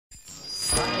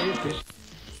On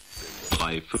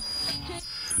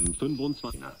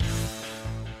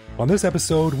this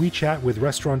episode, we chat with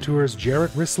restaurateurs Jarrett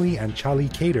Wrisley and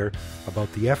Chalee Kader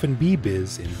about the F&B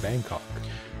biz in Bangkok.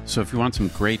 So if you want some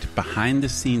great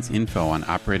behind-the-scenes info on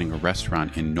operating a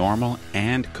restaurant in normal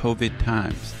and COVID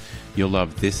times, you'll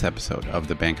love this episode of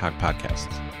the Bangkok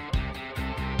Podcast.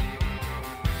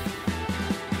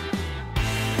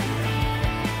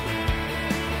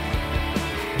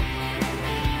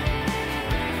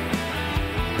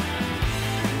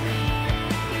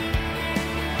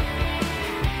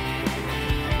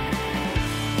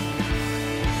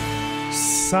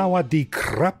 Sawadee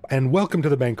krap, and welcome to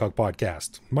the Bangkok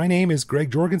Podcast. My name is Greg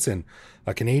Jorgensen,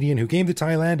 a Canadian who came to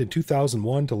Thailand in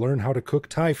 2001 to learn how to cook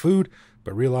Thai food,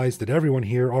 but realized that everyone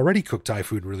here already cooked Thai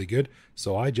food really good,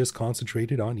 so I just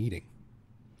concentrated on eating.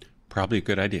 Probably a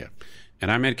good idea. And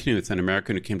I'm Ed Knutz, an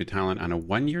American who came to Thailand on a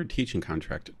one-year teaching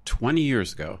contract 20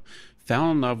 years ago,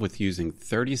 fell in love with using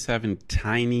 37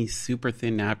 tiny, super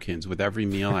thin napkins with every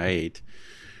meal I ate,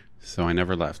 so I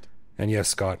never left. And yes,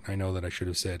 Scott, I know that I should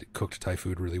have said cooked Thai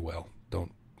food really well.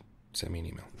 Don't send me an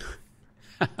email.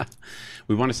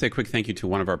 We want to say a quick thank you to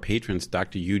one of our patrons,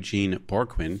 Dr. Eugene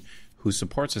Borquin, who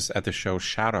supports us at the show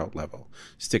shout-out level.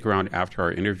 Stick around after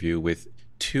our interview with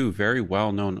two very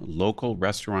well-known local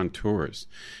restaurateurs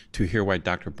to hear why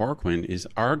Dr. Borquin is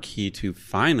our key to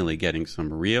finally getting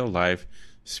some real-life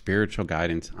spiritual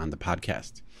guidance on the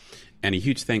podcast. And a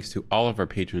huge thanks to all of our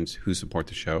patrons who support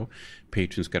the show.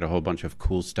 Patrons get a whole bunch of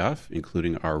cool stuff,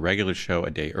 including our regular show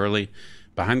a day early,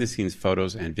 behind-the-scenes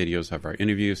photos and videos of our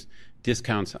interviews,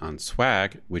 discounts on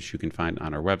swag, which you can find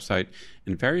on our website,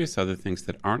 and various other things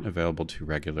that aren't available to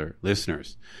regular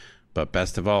listeners. But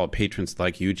best of all, patrons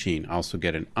like Eugene also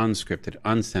get an unscripted,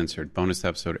 uncensored bonus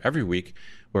episode every week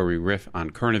where we riff on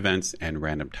current events and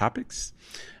random topics.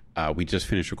 We just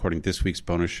finished recording this week's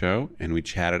bonus show, and we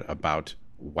chatted about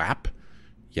WAP,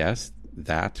 yes,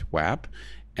 that WAP,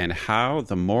 and how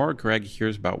the more Greg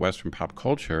hears about Western pop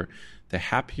culture, the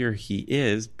happier he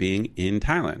is being in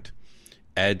Thailand.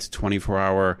 Ed's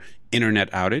 24-hour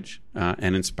internet outage,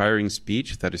 an inspiring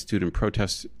speech that a student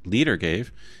protest leader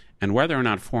gave, and whether or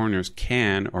not foreigners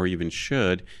can or even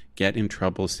should get in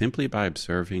trouble simply by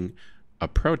observing a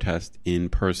protest in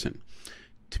person.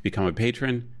 To become a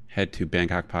patron, head to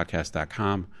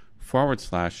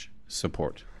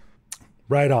bangkokpodcast.com/support.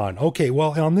 Right on. Okay,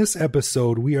 well, on this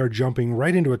episode, we are jumping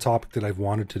right into a topic that I've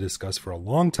wanted to discuss for a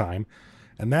long time,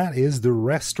 and that is the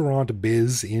restaurant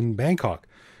biz in Bangkok.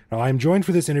 Now, I'm joined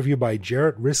for this interview by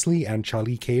Jarrett Wrisley and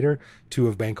Chalee Kader, two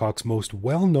of Bangkok's most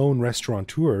well-known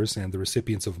restaurateurs and the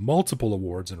recipients of multiple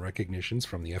awards and recognitions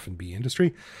from the F&B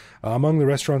industry. Among the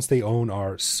restaurants they own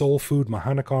are Soul Food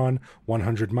Mahanakhon,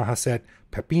 100 Mahaset,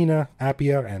 Pepina,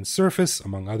 Apia, and Surface,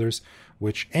 among others,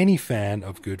 which any fan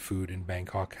of good food in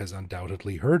Bangkok has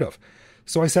undoubtedly heard of.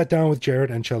 So I sat down with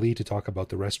Jarrett and Chalee to talk about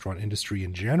the restaurant industry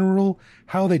in general,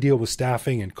 how they deal with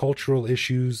staffing and cultural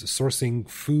issues, sourcing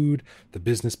food, the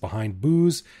business behind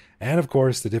booze, and of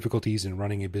course the difficulties in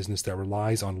running a business that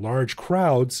relies on large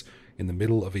crowds in the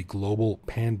middle of a global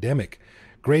pandemic.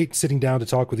 Great sitting down to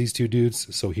talk with these two dudes,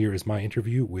 so here is my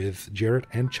interview with Jarrett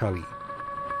and Chalee.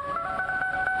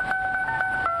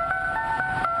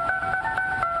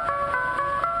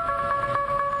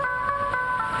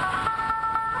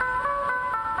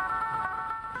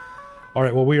 All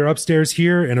right, well, we are upstairs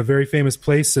here in a very famous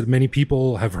place that many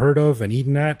people have heard of and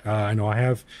eaten at. I know I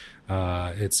have.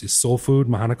 It's Soul Food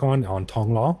Mahanakhon on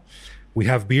Thong Lo. We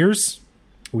have beers.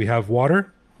 We have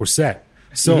water. We're set.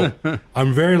 So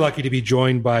I'm very lucky to be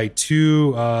joined by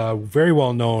two very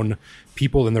well-known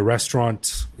people in the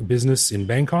restaurant business in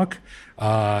Bangkok,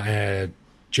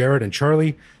 Jarrett and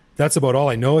Chalee. That's about all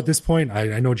I know at this point.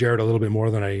 I know Jarrett a little bit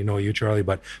more than I know you, Chalee,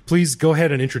 but please go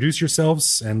ahead and introduce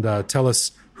yourselves and tell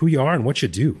us who you are and what you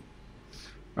do.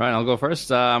 All right, I'll go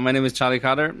first. My name is Chalee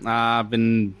Kader. I've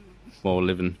been born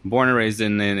and raised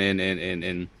in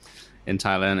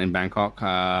Thailand, in Bangkok.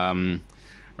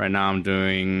 Right now I'm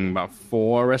doing about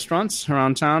 4 restaurants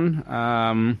around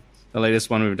town. The latest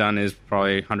one we've done is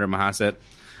probably 100 Mahaset.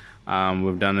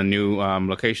 We've done a new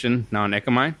location now in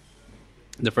Ekamai.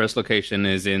 The first location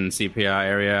is in CPR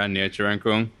area near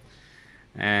Chirankung.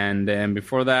 And then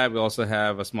before that, we also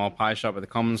have a small pie shop at the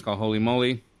Commons called Holy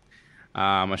Moly.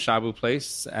 A shabu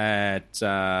place at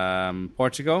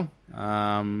Portugal.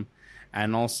 And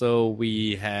also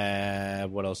we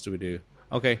have, what else do we do?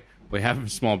 Okay, we have a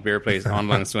small beer place on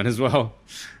Lang Suan as well.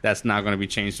 That's now going to be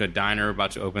changed to a diner. We're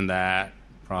about to open that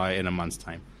probably in a month's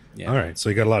time. Yeah. All right, so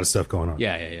you got a lot of stuff going on.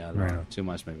 Yeah. Right. Too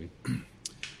much maybe.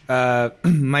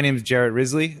 My name is Jarrett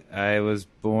Wrisley. I was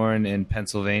born in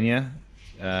Pennsylvania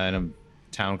in a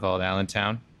town called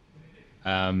Allentown.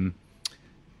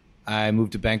 I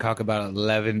moved to Bangkok about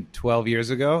 12 years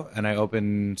ago, and I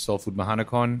opened Soul Food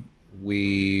Mahanakon.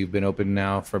 We've been open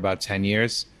now for about 10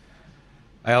 years.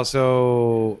 I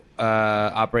also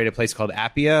operate a place called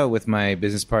Appia with my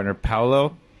business partner,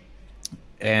 Paolo,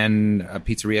 and a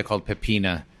pizzeria called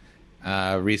Pepina.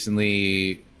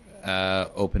 Recently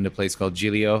opened a place called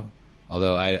Giglio,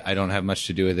 although I don't have much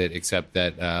to do with it except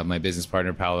that my business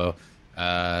partner, Paolo,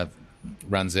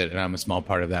 runs it, and I'm a small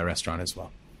part of that restaurant as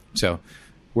well. So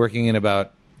working in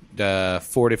about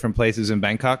 4 different places in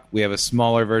Bangkok. We have a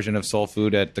smaller version of Soul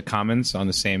Food at the Commons on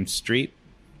the same street,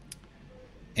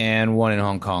 and one in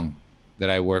Hong Kong that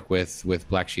I work with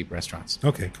Black Sheep Restaurants.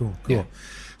 Okay, cool. Yeah.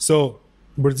 So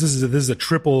this is a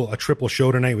triple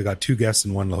show tonight. We got 2 guests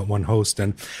and one host,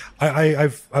 and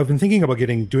I've been thinking about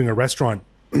doing a restaurant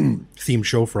themed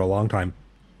show for a long time,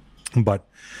 but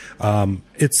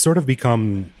it's sort of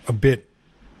become a bit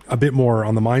more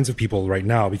on the minds of people right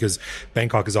now because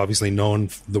Bangkok is obviously known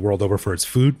the world over for its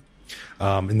food.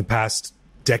 In the past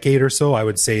decade or so, I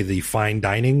would say the fine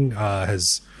dining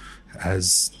has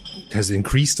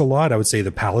increased a lot. I would say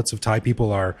the palates of Thai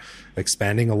people are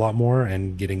expanding a lot more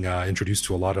and getting introduced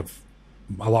to a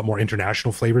lot more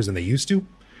international flavors than they used to.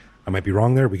 I might be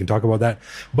wrong there. We can talk about that.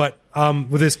 But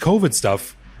with this COVID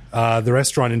stuff, the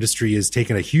restaurant industry is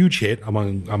taking a huge hit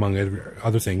among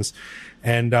other things.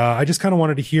 And I just kind of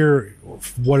wanted to hear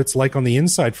what it's like on the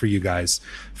inside for you guys.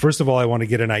 First of all, I want to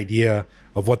get an idea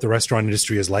of what the restaurant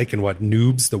industry is like and what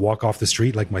noobs that walk off the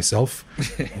street like myself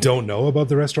don't know about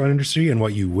the restaurant industry and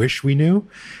what you wish we knew.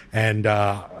 And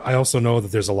I also know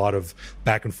that there's a lot of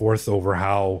back and forth over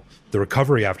how the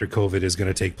recovery after COVID is going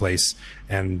to take place.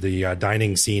 And the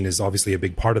dining scene is obviously a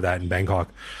big part of that in Bangkok.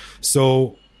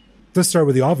 So let's start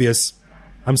with the obvious.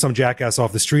 I'm some jackass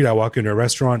off the street. I walk into a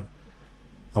restaurant.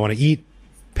 I want to eat,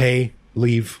 pay,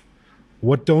 leave.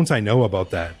 What don't I know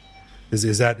about that?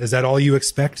 Is that all you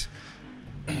expect?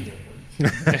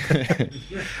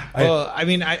 Well, I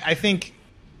mean, I think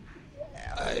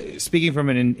speaking from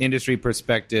an industry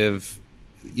perspective,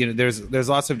 there's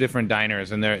lots of different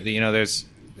diners, and there's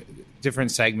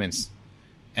different segments,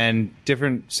 and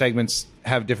different segments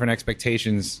have different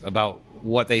expectations about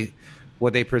what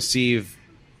they perceive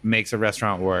makes a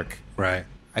restaurant work. Right.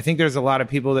 I think there's a lot of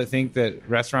people that think that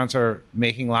restaurants are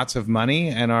making lots of money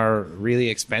and are really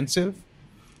expensive,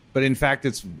 but in fact,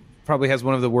 it's probably has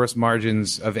one of the worst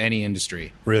margins of any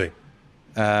industry. Really?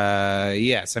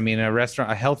 Yes. I mean,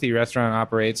 a healthy restaurant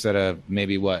operates at a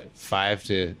maybe 5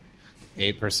 to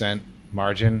 8%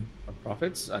 margin of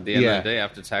profits at the end of the day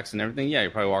after tax and everything. Yeah,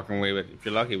 you're probably walking away with, if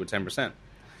you're lucky, with 10%.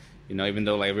 Even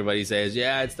though like everybody says,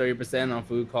 yeah, it's 30% on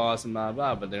food costs and blah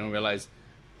blah, but they don't realize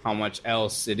how much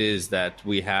else it is that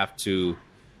we have to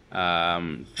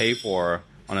pay for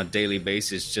on a daily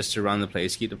basis just to run the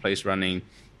place, keep the place running,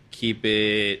 keep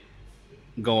it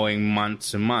going month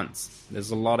to month.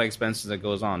 There's a lot of expenses that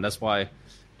goes on. That's why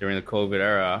during the COVID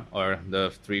era, or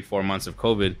the 3-4 months of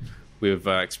COVID, we've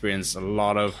experienced a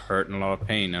lot of hurt and a lot of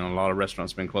pain, and a lot of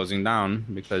restaurants have been closing down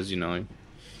because you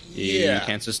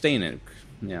can't sustain it.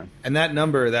 Yeah. And that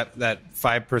number, that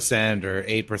 5% or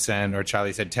 8%, or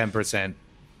Chalee said 10%,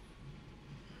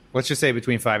 let's just say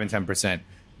between 5 and 10%,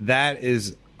 that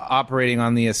is operating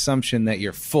on the assumption that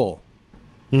you're full.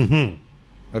 Mm-hmm.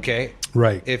 Okay?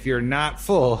 Right. If you're not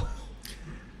full,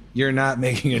 you're not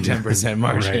making a 10%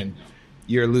 margin. Right.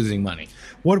 You're losing money.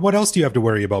 What else do you have to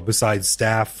worry about besides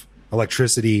staff,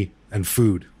 electricity, and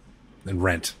food and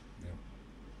rent?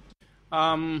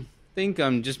 I think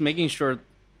just making sure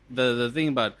the thing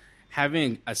about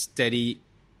having a steady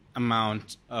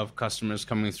amount of customers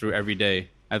coming through every day,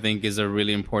 I think, is a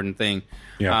really important thing.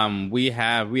 Yeah.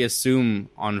 We assume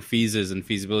on fees and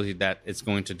feasibility that it's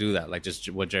going to do that, like just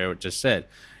what Jarrett just said.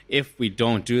 If we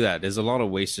don't do that, there's a lot of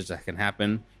wastage that can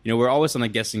happen. We're always on a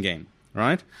guessing game,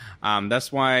 right?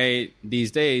 That's why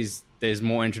these days there's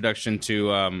more introduction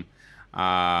to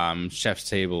chef's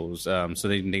tables, so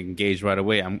they can engage right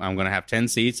away. I'm going to have 10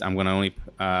 seats. I'm going to only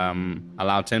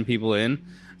allow 10 people in,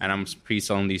 and I'm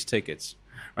pre-selling these tickets.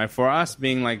 Right? For us,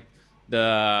 being like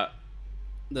the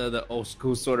old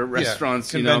school sort of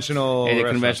restaurants, conventional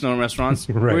restaurants,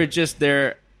 right. We're just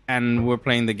there and we're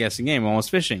playing the guessing game. We're almost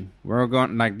fishing. We're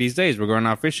going, like these days, we're going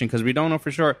out fishing because we don't know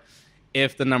for sure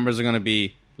if the numbers are going to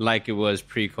be like it was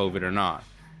pre-COVID or not.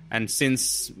 And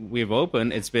since we've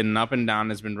opened, it's been up and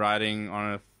down. It's been riding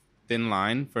on a thin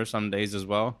line for some days as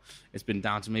well. It's been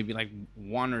down to maybe like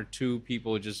 1 or 2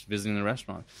 people just visiting the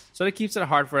restaurant. So it keeps it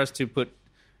hard for us to put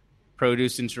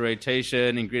produce into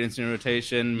rotation, ingredients in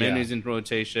rotation, menus into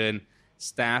rotation,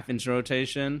 staff into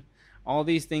rotation. All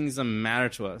these things matter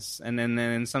to us. And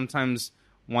then sometimes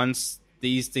once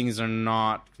these things are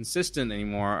not consistent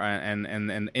anymore,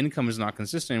 and income is not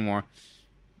consistent anymore,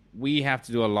 we have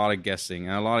to do a lot of guessing,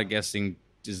 and a lot of guessing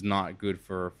is not good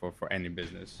for any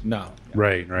business. No.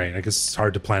 Right. I guess it's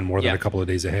hard to plan more than a couple of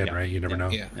days ahead, right? You never know.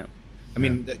 Yeah. I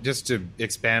mean, just to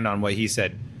expand on what he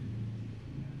said,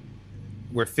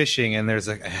 we're fishing and there's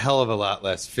like a hell of a lot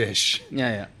less fish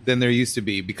than there used to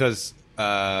be, because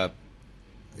if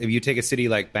you take a city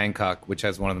like Bangkok, which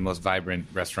has one of the most vibrant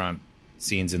restaurant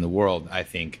scenes in the world, I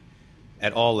think,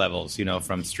 at all levels, you know,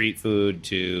 from street food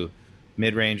to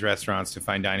mid-range restaurants to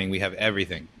fine dining, we have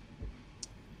everything.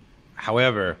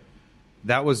 However,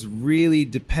 that was really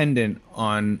dependent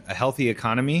on a healthy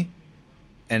economy,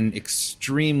 an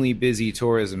extremely busy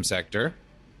tourism sector,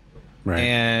 Right.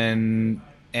 and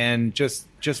just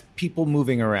people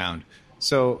moving around.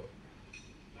 So,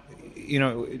 you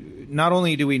know, not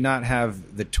only do we not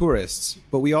have the tourists,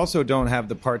 but we also don't have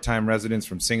the part-time residents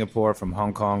from Singapore, from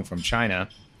Hong Kong, from China,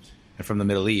 and from the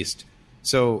Middle East.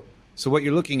 So what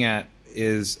you're looking at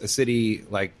is a city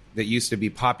like that used to be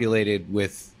populated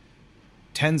with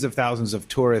tens of thousands of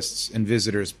tourists and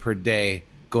visitors per day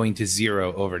going to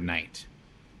zero overnight.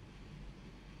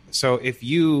 So if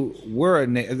you were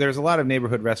there's a lot of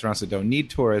neighborhood restaurants that don't need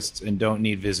tourists and don't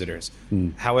need visitors.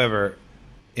 However,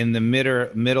 in the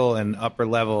middle and upper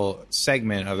level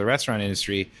segment of the restaurant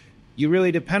industry, you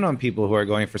really depend on people who are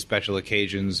going for special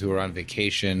occasions, who are on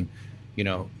vacation. You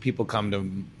know, people come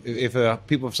to,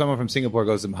 if someone from Singapore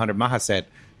goes to 100 Mahaset,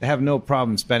 they have no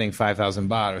problem spending 5,000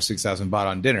 baht or 6,000 baht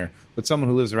on dinner. But someone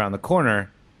who lives around the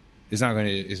corner is not going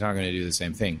to do the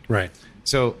same thing. Right.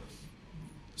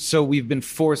 So we've been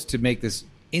forced to make this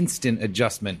instant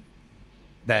adjustment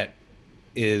that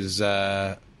is,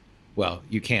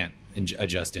 you can't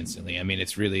adjust instantly. I mean,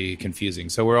 it's really confusing.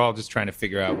 So we're all just trying to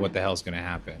figure out what the hell's going to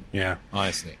happen. Yeah.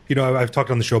 Honestly. You know, I've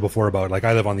talked on the show before about, like,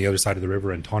 I live on the other side of the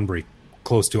river in Thonburi,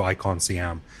 close to Icon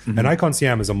Siam. And Icon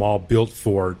Siam is a mall built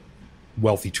for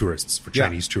wealthy tourists, for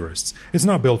Chinese tourists. It's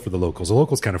not built for the locals. The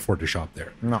locals can't afford to shop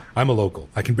there. No. I'm a local.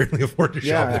 I can barely afford to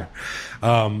shop there.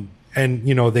 And,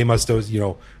 you know, they must have, you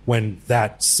know, when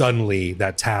that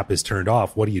tap is turned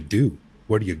off, what do you do?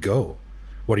 Where do you go?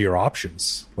 What are your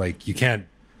options? Like, you can't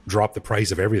drop the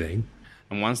price of everything.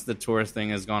 And once the tourist thing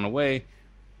has gone away,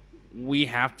 we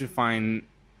have to find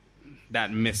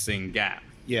that missing gap.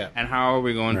 Yeah. And how are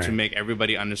we going to make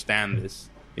everybody understand this,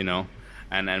 you know,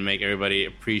 and make everybody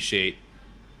appreciate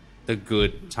the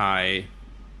good Thai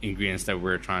ingredients that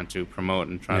we're trying to promote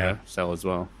and try to sell as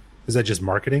well. Is that just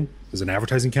marketing? Is it an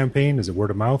advertising campaign? Is it word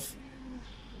of mouth?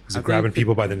 Is it grabbing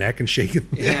people by the neck and shaking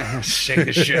them? Yeah, shake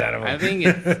the shit out of them. I think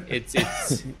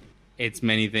it's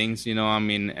many things, you know. I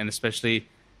mean, and especially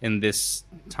in this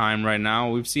time right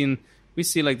now, we see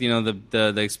like, you know,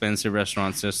 the expensive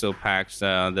restaurants are still packed.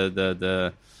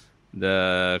 The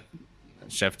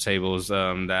chef tables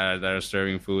that are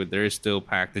serving food, they're still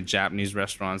packed. The Japanese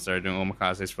restaurants that are doing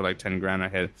omakases for like 10 grand a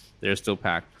head, they're still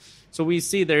packed. So we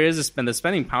see there is the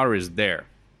spending power is there.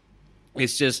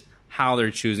 It's just how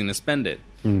they're choosing to spend it.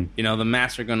 You know, the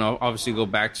mass are going to obviously go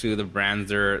back to the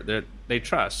brands they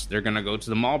trust. They're going to go to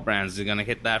the mall brands. They're going to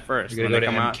hit that first. You're going to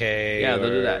go to MK. Yeah, they'll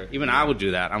do that. Even I would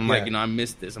do that. I'm like, you know, I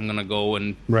missed this. I'm going to go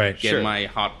and get my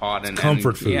hot pot. And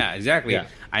comfort food. Yeah, exactly. Yeah.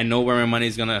 I know where my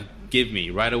money's going to give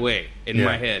me right away in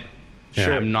my head.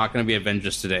 Sure. I'm not going to be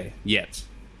adventurous today yet.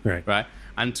 Right?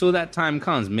 Until that time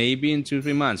comes, maybe in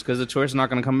 2-3 months, because the tourists are not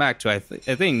going to come back to, I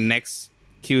think, next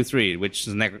Q3, which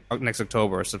is next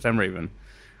October or September even.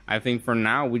 I think for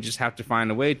now, we just have to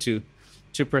find a way to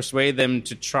persuade them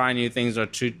to try new things, or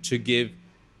to give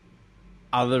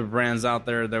other brands out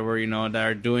there that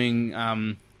are doing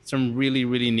some really,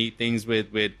 really neat things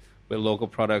with local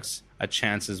products a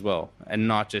chance as well, and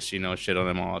not just, you know, shit on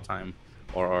them all the time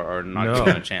or not give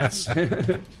them a chance.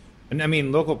 And I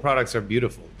mean, local products are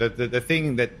beautiful. The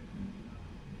thing that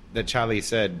Chalee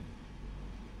said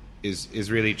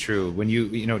is really true. When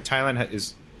you know, Thailand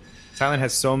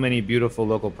has so many beautiful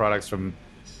local products, from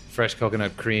fresh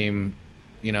coconut cream,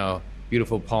 you know,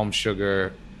 beautiful palm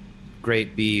sugar,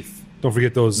 great beef. Don't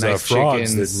forget those nice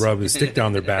frogs chickens. that rub a stick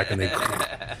down their back and they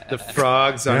the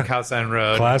frogs on Khao San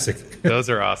Road. Classic. Those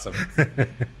are awesome.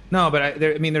 No, but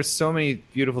there's so many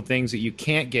beautiful things that you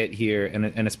can't get here,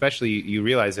 and especially you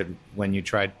realize it when you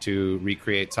try to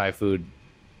recreate Thai food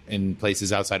in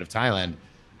places outside of Thailand,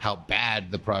 how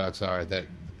bad the products are that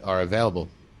are available.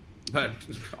 But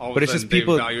it's just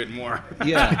people value it more.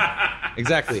 Yeah,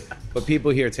 exactly. But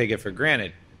people here take it for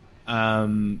granted.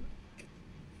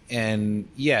 And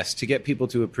yes, to get people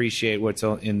to appreciate what's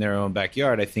in their own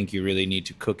backyard, I think you really need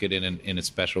to cook it in a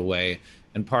special way.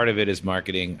 And part of it is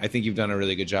marketing. I think you've done a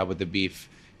really good job with the beef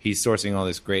he's sourcing all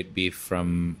this great beef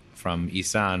from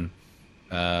Isaan,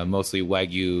 mostly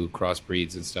Wagyu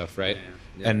crossbreeds and stuff, right?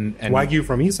 Yeah. And Wagyu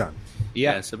from Isaan.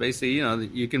 yeah, So basically,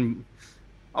 you can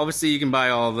buy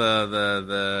all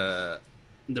the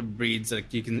breeds.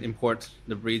 Like you can import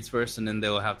the breeds first, and then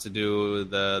they'll have to do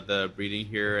the breeding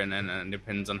here, and then it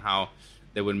depends on how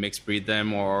they would mix breed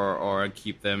them or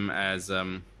keep them as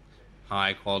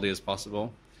high quality as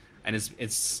possible. And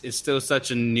it's still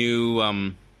such a new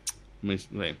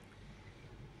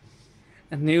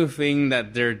a new thing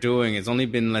that they're doing. It's only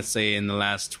been, let's say, in the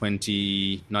last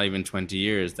 20, not even 20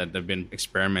 years, that they've been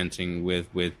experimenting with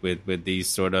these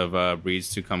sort of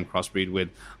breeds to come crossbreed with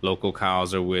local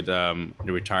cows or with the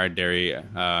retired dairy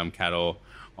cattle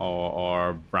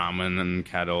or Brahman and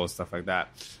cattle, stuff like that.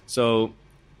 So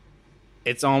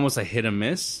it's almost a hit or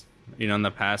miss, in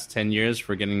the past 10 years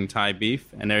for getting Thai beef.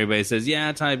 And everybody says,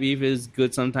 yeah, Thai beef is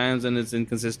good sometimes and it's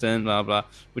inconsistent, blah, blah,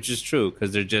 which is true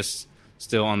because they're just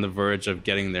still on the verge of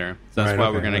getting there. So that's why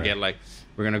we're going to get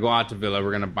we're going to go out to Villa, we're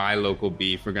going to buy local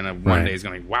beef, we're going to, one day it's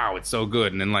going to be, wow, it's so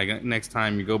good. And then next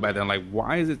time you go by there,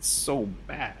 why is it so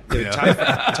bad?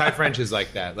 Thai French is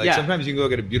like that. Yeah. Sometimes you can go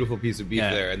get a beautiful piece of beef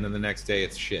there, and then the next day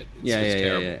it's shit. It's just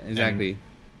terrible. Exactly.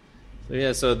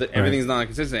 So everything's not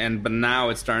consistent, but now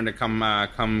it's starting to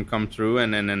come through,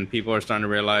 and then people are starting to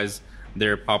realize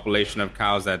their population of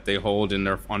cows that they hold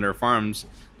on their farms,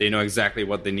 they know exactly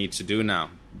what they need to do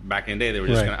now. Back in the day, they were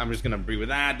just I'm just gonna breed with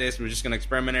this. We're just gonna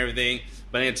experiment everything,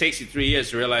 but then it takes you 3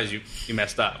 years to realize you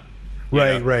messed up.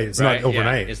 Right. It's not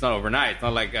overnight. Yeah, it's not overnight. It's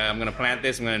not like I'm gonna plant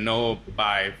this. I'm gonna know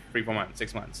by 3-4 months,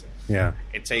 6 months. Yeah.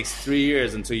 It takes 3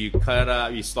 years until you cut it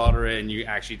up, you slaughter it, and you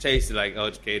actually taste it.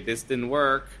 Okay, this didn't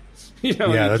work. You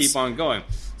keep on going.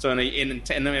 So in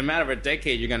a matter of a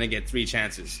decade, you're gonna get 3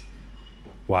 chances.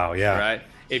 Wow. Yeah. Right.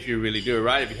 If you really do it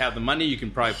right, if you have the money, you can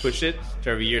probably push it to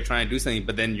every year trying to do something,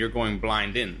 but then you're going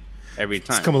blind in every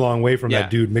time. It's come a long way from that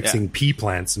dude mixing pea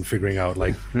plants and figuring out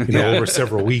over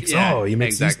several weeks. Yeah, he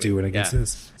mixed these two and it yeah. gets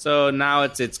this. So now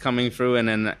it's coming through,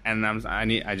 and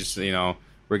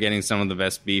we're getting some of the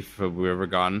best beef we've ever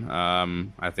gotten.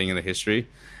 I think in the history.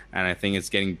 And I think it's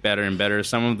getting better and better.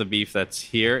 Some of the beef that's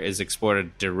here is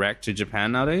exported direct to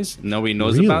Japan nowadays. Nobody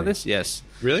knows about this. Yes.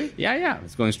 Really? Yeah.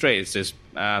 It's going straight. It's just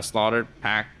slaughtered,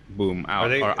 packed, boom, out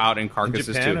out in carcasses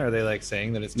in Japan, too. Are they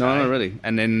saying that it's Thai? No, really.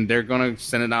 And then they're going to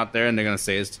send it out there and they're going to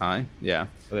say it's Thai. Yeah.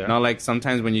 Oh, Not like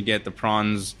sometimes when you get the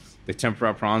prawns, the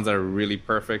tempura prawns that are really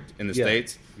perfect in the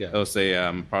States, they'll say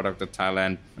product of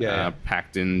Thailand,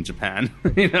 packed in Japan.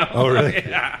 Oh, really?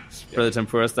 Yeah. For the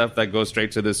tempura stuff that goes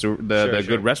straight to the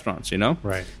good restaurants,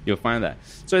 Right. You'll find that.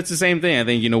 So it's the same thing. I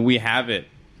think, we have it,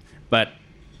 but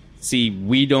see,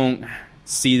 we don't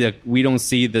see that we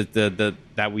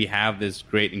have this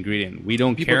great ingredient. We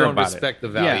don't care about it. People don't respect the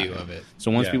value of it.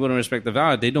 So once people don't respect the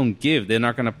value, they don't give. They're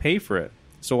not going to pay for it.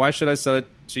 So why should I sell it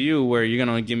to you where you're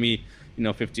going to give me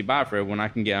 50 baht for it when I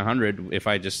can get 100 if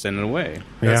I just send it away?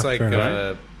 That's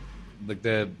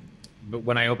but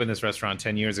when I opened this restaurant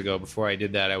 10 years ago, before I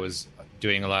did that, I was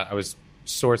doing I was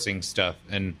sourcing stuff,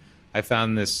 and I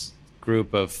found this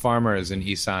group of farmers in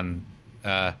Isaan,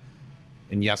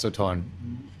 in Yasothon,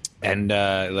 and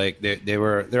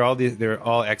they're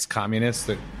all ex-communists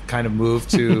that kind of moved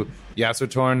to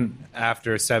Yasothon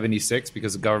after '76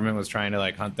 because the government was trying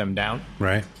to hunt them down.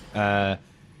 Right.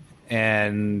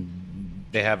 And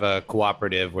they have a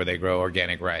cooperative where they grow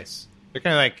organic rice. They're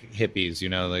kind of like hippies,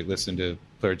 listen to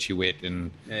Claire Chiwit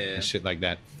and shit like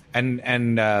that.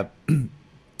 And I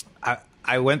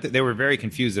went. They were very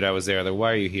confused that I was there. Like,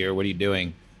 why are you here? What are you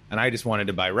doing? And I just wanted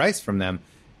to buy rice from them.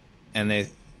 And I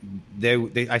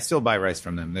still buy rice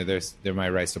from them. They're my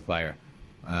rice supplier.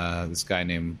 This guy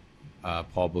named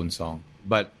Paul Bunsong.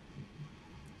 But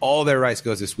all their rice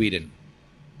goes to Sweden,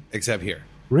 except here.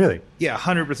 Really? Yeah,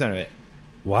 100% of it.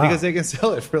 Wow. Because they can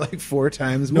sell it for 4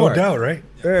 times more. No doubt, right?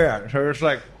 Yeah. So it's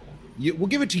we'll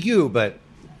give it to you, but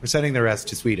we're sending the rest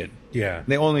to Sweden. Yeah.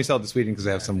 They only sell to Sweden because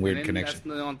they have some weird connection.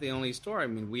 That's not the only story. I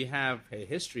mean, we have a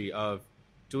history of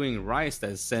doing rice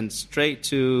that's sent straight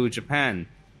to Japan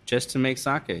just to make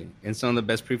sake. And some of the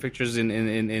best prefectures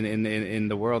in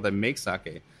the world that make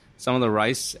sake. Some of the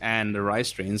rice and the rice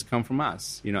strains come from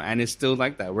us, and it's still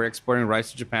like that. We're exporting rice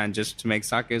to Japan just to make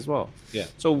sake as well. Yeah.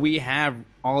 So we have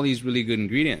all these really good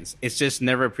ingredients. It's just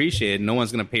never appreciated. No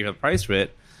one's going to pay the price for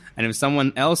it. And if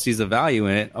someone else sees the value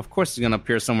in it, of course it's going to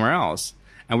appear somewhere else.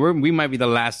 And we might be the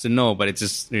last to know, but it's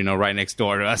just right next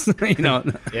door to us.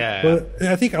 Yeah. Well,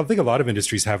 I think a lot of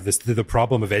industries have the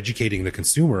problem of educating the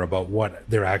consumer about what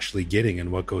they're actually getting and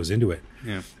what goes into it.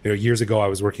 Yeah. Years ago, I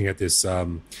was working at this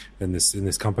in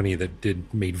this company that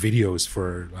made videos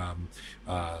for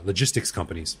logistics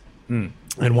companies.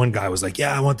 And one guy was like,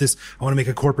 yeah, I want this. I want to make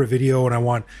a corporate video, and I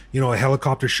want, a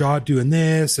helicopter shot doing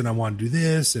this, and I want to do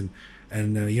this, and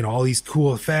all these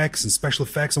cool effects and special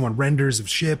effects. I want renders of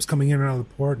ships coming in and out of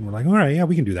the port. And we're like, all right, yeah,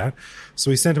 we can do that. So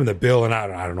we sent him the bill, and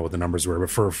I don't know what the numbers were, but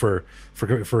for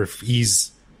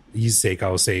ease sake, I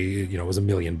will say, it was $1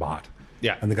 million baht.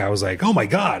 Yeah. And the guy was like, oh my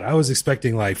God, I was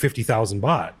expecting like 50,000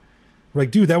 baht. We're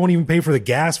like, dude, that won't even pay for the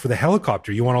gas for the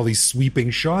helicopter. You want all these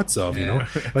sweeping shots of,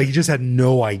 like he just had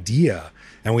no idea.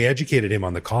 And we educated him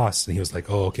on the costs, and he was like,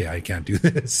 oh, okay, I can't do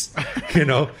this,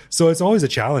 So it's always a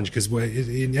challenge because,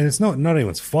 and it's not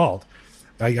anyone's fault.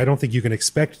 I don't think you can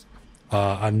expect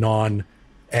a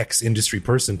non-X industry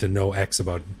person to know X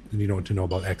about, to know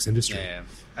about X industry. Yeah,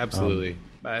 Absolutely.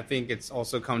 but I think it's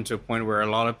also come to a point where a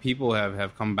lot of people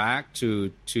have come back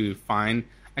to find,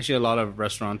 actually a lot of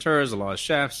restaurateurs, a lot of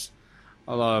chefs,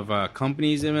 a lot of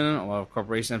companies, even a lot of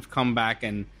corporations have come back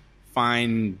and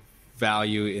find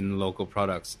value in local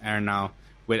products. And now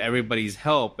with everybody's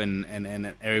help and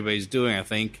everybody's doing, I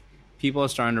think people are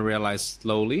starting to realize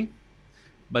slowly,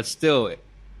 but still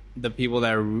the people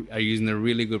that are using the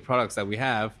really good products that we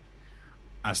have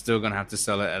are still going to have to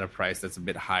sell it at a price that's a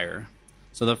bit higher.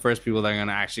 So the first people that are going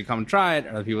to actually come try it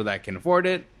are the people that can afford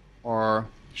it or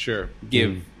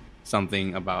give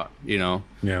something about, or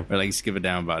like just give a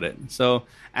damn about it. So,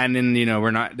 and then,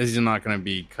 this is not going to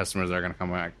be customers that are going to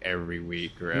come back every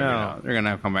week or they're going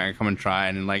to come back and come and try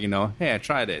and like, hey, I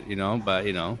tried it, but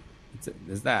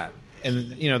it's that.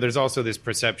 And, there's also this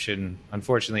perception,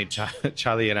 unfortunately,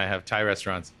 Chalee and I have Thai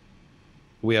restaurants.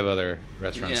 We have other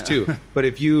restaurants too. But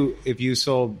if you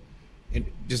sold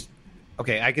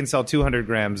I can sell 200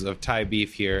 grams of Thai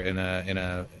beef here in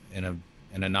a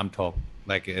nam tok,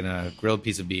 like in a grilled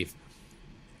piece of beef,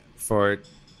 for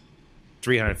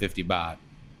 350 baht.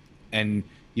 And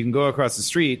you can go across the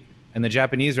street and the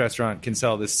Japanese restaurant can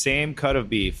sell the same cut of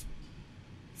beef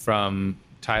from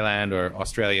Thailand or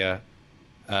Australia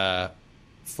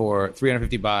for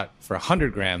 350 baht for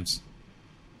 100 grams.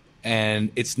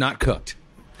 And it's not cooked.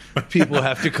 People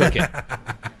have to cook it.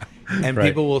 And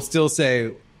people will still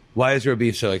say, why is your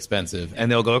beef so expensive?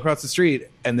 And they'll go across the street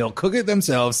and they'll cook it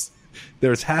themselves.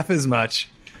 There's half as much.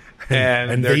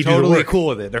 And they're totally cool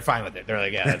with it. They're fine with it. They're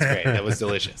like, yeah, that's great. That was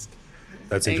delicious.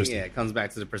 That's interesting. Yeah, it comes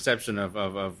back to the perception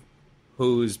of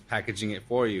who's packaging it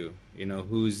for you.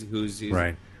 Who's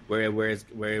right. Where is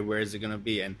it going to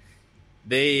be? And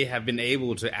they have been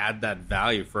able to add that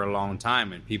value for a long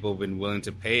time, and people have been willing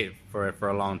to pay it for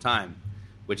a long time.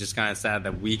 Which is kind of sad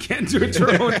that we can't do it to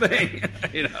our own thing.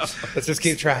 Let's just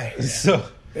keep trying. Yeah. So,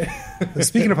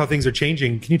 speaking of how things are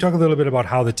changing, can you talk a little bit about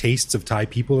how the tastes of Thai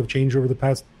people have changed over the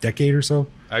past decade or so?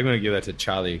 I'm going to give that to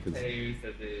Chalee.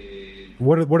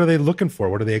 What are they looking for?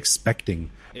 What are they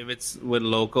expecting? If it's with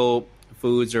local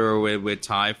foods or with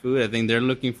Thai food, I think they're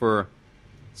looking for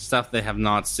stuff they have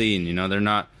not seen. They're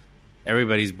not.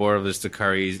 Everybody's bored of the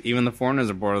curries. Even the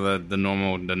foreigners are bored of the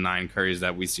 9 curries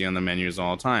that we see on the menus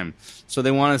all the time. So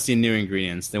they want to see new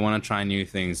ingredients. They want to try new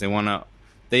things. They want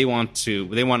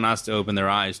us to open their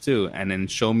eyes too, and then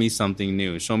show me something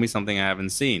new. Show me something I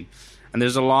haven't seen. And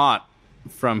there's a lot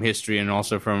from history and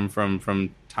also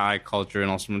from Thai culture and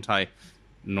also from Thai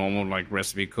normal like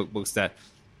recipe cookbooks that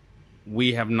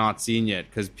we have not seen yet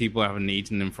because people haven't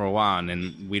eaten them for a while, and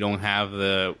then we don't have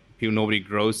nobody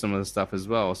grows some of the stuff as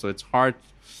well. So it's hard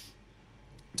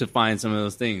to find some of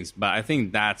those things. But I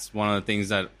think that's one of the things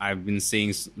that I've been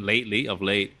seeing of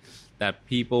late, that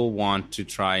people want to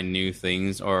try new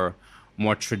things or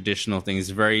more traditional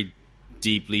things, very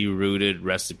deeply rooted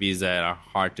recipes that are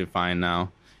hard to find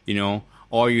now,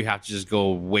 or you have to just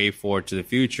go way forward to the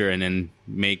future and then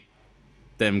make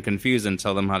them confused and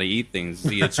tell them how to eat things.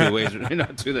 You get 2 ways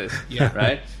to this,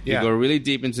 right? You go really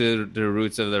deep into the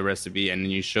roots of the recipe, and then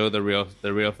you show the real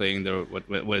thing,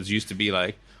 what it used to be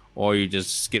like, or you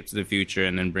just skip to the future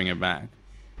and then bring it back.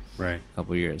 Right, a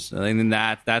couple of years. So I think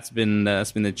that's been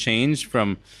the change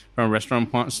from a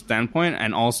restaurant standpoint,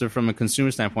 and also from a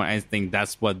consumer standpoint. I think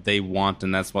that's what they want,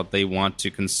 and that's what they want to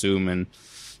consume and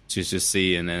to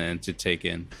see and to take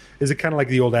in. Is it kind of like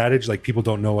the old adage, like people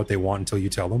don't know what they want until you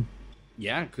tell them?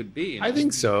 Yeah, it could be. I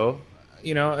think so.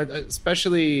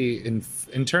 Especially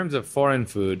in terms of foreign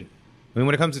food. I mean,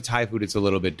 when it comes to Thai food, it's a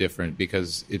little bit different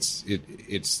because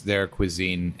it's their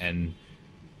cuisine, and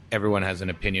everyone has an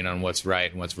opinion on what's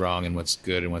right and what's wrong and what's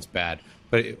good and what's bad.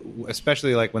 But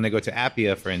especially like when they go to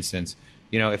Appia, for instance,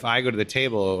 if I go to the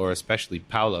table, or especially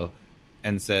Paolo,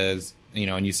 and says,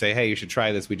 and you say, hey, you should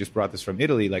try this. We just brought this from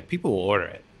Italy. Like, people will order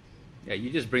it. Yeah,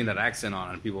 you just bring that accent on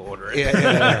and people order it.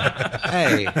 Yeah.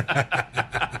 Hey,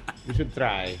 you should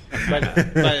try.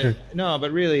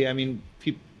 But really, I mean,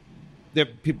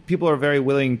 people are very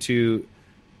willing to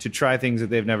try things that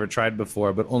they've never tried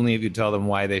before, but only if you tell them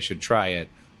why they should try it.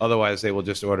 Otherwise, they will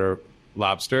just order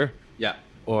lobster. Yeah.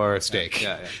 Or steak.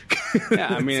 Yeah.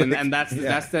 I mean, and that's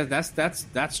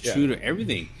true to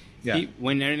everything. Yeah.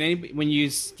 When you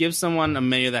give someone a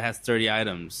menu that has 30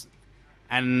 items,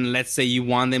 and let's say you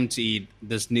want them to eat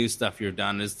this new stuff you've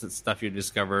done, this stuff you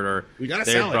discovered, or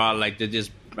they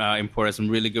just imported some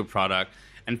really good product,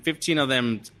 and 15 of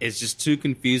them is just too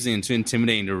confusing and too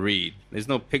intimidating to read. There's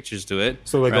no pictures to it.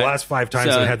 So like the last 5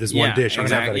 times I had this one dish, I'm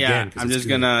gonna have that again. I'm just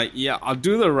I'll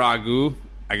do the ragu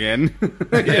again,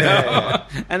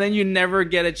 and then you never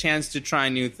get a chance to try a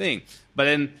new thing. But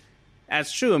then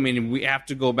that's true. I mean, we have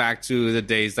to go back to the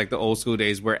days, like the old school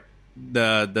days, where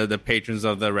the patrons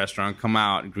of the restaurant come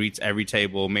out, greets every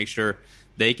table, make sure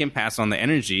they can pass on the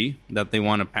energy that they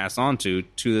want to pass on to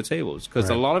the tables, because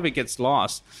a lot of it gets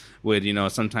lost with,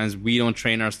 sometimes we don't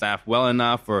train our staff well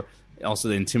enough, or also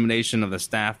the intimidation of the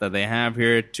staff that they have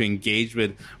here to engage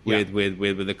with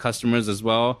the customers as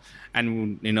well.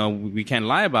 And, we can't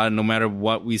lie about it. No matter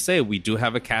what we say, we do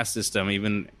have a caste system.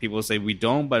 Even people say we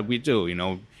don't, but we do. We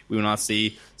will not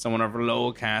see someone of a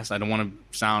low caste. I don't want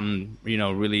to sound,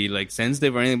 really like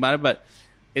sensitive or anything about it, but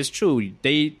it's true.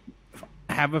 They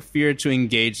have a fear to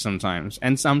engage sometimes.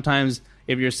 And sometimes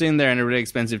if you're sitting there at a really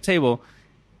expensive table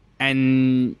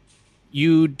and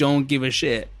you don't give a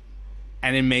shit,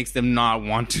 and it makes them not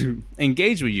want to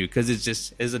engage with you, because it's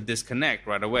just is a disconnect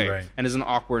right away. Right. And there's an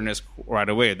awkwardness right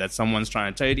away that someone's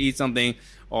trying to tell you to eat something,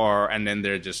 and then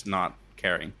they're just not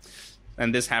caring.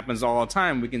 And this happens all the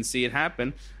time. We can see it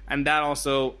happen. And that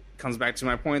also comes back to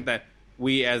my point that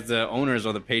we as the owners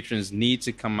or the patrons need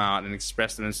to come out and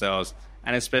express themselves.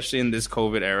 And especially in this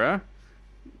COVID era,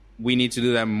 we need to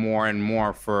do that more and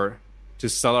more to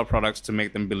sell our products, to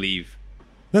make them believe.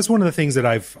 That's one of the things that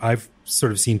I've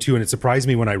sort of seen too, and it surprised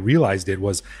me when I realized it,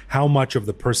 was how much of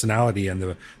the personality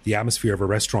and the atmosphere of a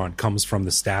restaurant comes from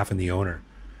the staff and the owner.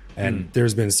 And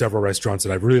there's been several restaurants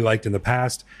that I've really liked in the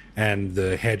past, and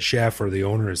the head chef or the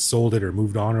owner has sold it or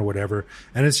moved on or whatever,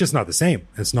 and it's just not the same.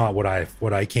 It's not what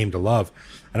I came to love.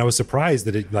 And I was surprised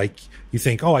that it, like, you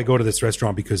think, oh, I go to this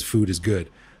restaurant because food is good,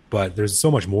 but there's so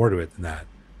much more to it than that.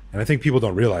 And I think people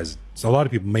don't realize it. So a lot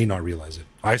of people may not realize it.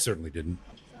 I certainly didn't.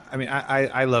 I mean,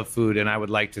 I love food, and I would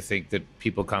like to think that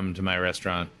people come to my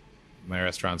restaurants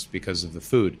because of the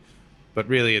food. But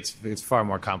really, it's far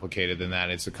more complicated than that.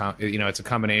 It's a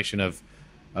combination of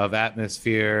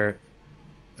atmosphere.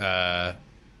 It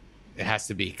has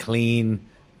to be clean.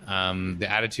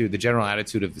 The general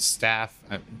attitude of the staff.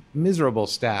 Miserable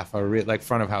staff are like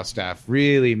front of house staff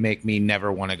really make me never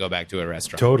want to go back to a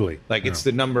restaurant. Totally, it's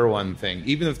the number one thing.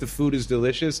 Even if the food is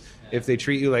delicious, if they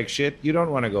treat you like shit, you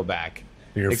don't want to to go back.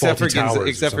 Except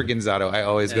for Gonzalo. I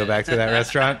always go back to that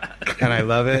restaurant, and I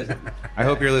love it. I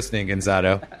hope you're listening,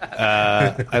 Gonzalo.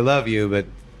 I love you, but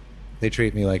they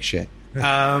treat me like shit. They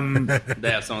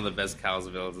have some of the best cows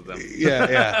available to them.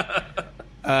 Yeah.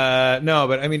 No,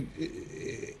 but I mean,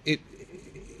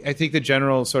 I think the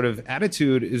general sort of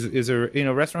attitude is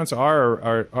restaurants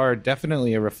are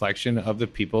definitely a reflection of the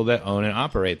people that own and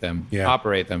operate them. Yeah.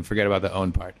 Operate them. Forget about the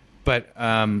own part. But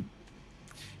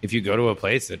if you go to a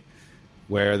place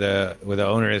where the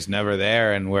owner is never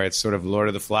there, and where it's sort of Lord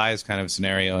of the Flies kind of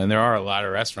scenario. And there are a lot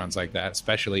of restaurants like that,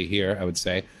 especially here, I would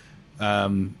say.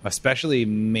 Especially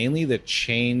mainly the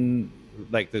chain,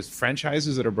 like the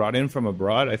franchises that are brought in from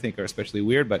abroad, I think are especially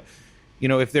weird. But,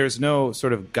 if there's no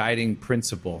sort of guiding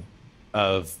principle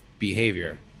of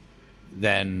behavior,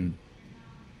 then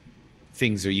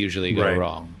things are usually go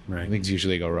wrong. Right. Things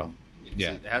usually go wrong.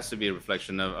 Yeah. It has to be a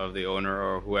reflection of the owner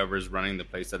or whoever's running the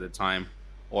place at the time,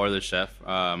 or the chef,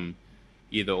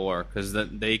 either or, because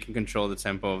they can control the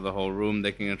tempo of the whole room.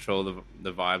 They can control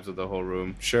the vibes of the whole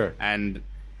room. Sure. And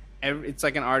it's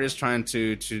like an artist trying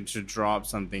to draw up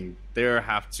something. They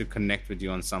have to connect with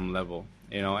you on some level,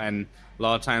 And a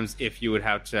lot of times, if you would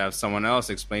have to have someone else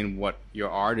explain what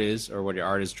your art is or what your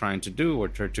art is trying to do or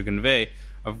to convey,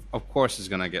 of course it's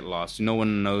going to get lost. No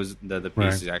one knows the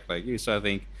piece exactly like you. So I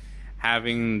think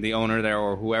having the owner there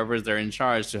or whoever's there in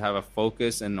charge to have a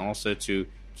focus and also to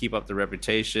keep up the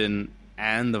reputation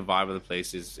and the vibe of the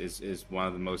place is one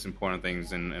of the most important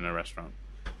things in a restaurant.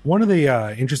 One of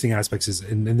the interesting aspects is,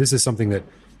 and this is something that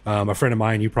a friend of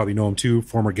mine, you probably know him too,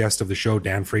 former guest of the show,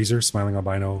 Dan Fraser, Smiling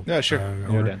Albino. Yeah, sure.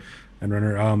 Owner and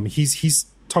runner. He's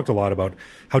talked a lot about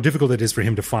how difficult it is for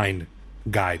him to find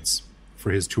guides for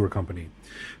his tour company,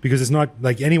 because it's not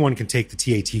like anyone can take the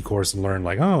TAT course and learn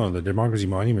like, oh, the Democracy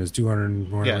Monument is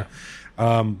 200 whatever.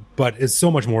 But it's so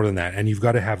much more than that, and you've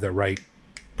got to have that right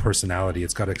personality.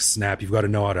 It's got to snap. You've got to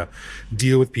know how to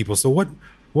deal with people. So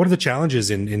What are the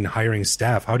challenges in hiring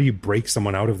staff? How do you break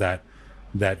someone out of that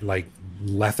like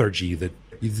lethargy that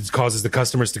causes the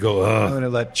customers to go, I'm ugh? going to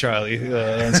let Charlie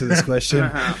answer this question.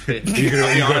 You're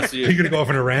going to go off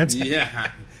on a rant?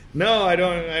 Yeah. No, I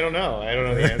don't know. I don't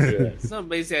know the answer to that. So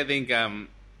basically, I think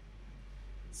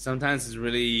sometimes it's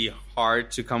really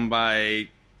hard to come by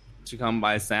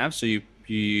staff. So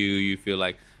you feel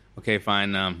like, okay,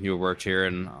 fine, you worked here,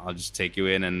 and I'll just take you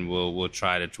in, and we'll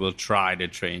try to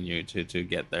train you to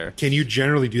get there. Can you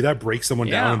generally do that? Break someone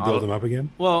down and build them up again?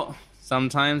 Well,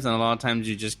 sometimes, and a lot of times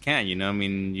you just can't. I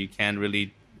mean, you can't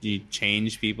really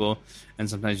change people, and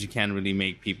sometimes you can't really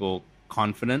make people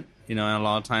confident. And a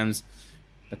lot of times,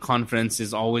 the confidence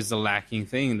is always the lacking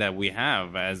thing that we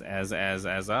have as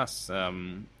us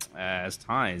as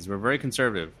Thais. We're very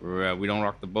conservative. We don't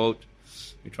rock the boat.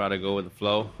 We try to go with the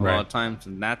flow a lot of times,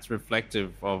 and that's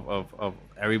reflective of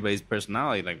everybody's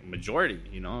personality, like majority.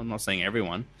 I'm not saying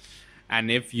everyone.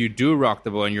 And if you do rock the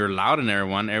boat and you're loud in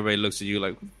everybody looks at you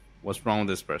like, "What's wrong with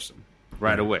this person?"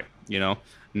 Right away.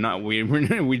 Not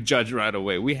we judge right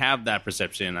away. We have that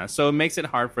perception in us, so it makes it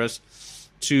hard for us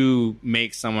to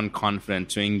make someone confident,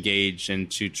 to engage, and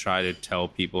to try to tell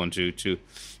people and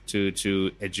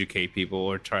to educate people,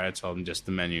 or try to tell them just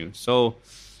the menu. So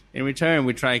in return,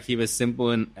 we try to keep it as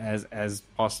simple as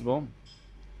possible.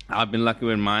 I've been lucky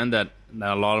with mine that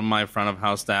a lot of my front of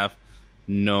house staff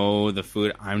know the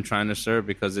food I'm trying to serve,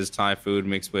 because it's Thai food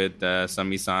mixed with some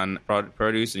Isaan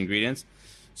produce ingredients.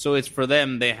 So it's for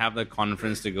them, they have the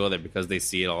confidence to go there because they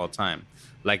see it all the time.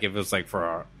 Like if it was like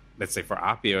let's say for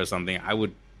Apia or something, I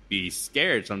would be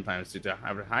scared sometimes to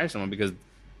have to hire someone because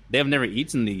they have never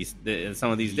eaten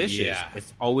some of these dishes. Yeah.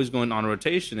 It's always going on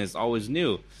rotation. It's always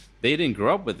new. They didn't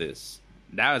grow up with this.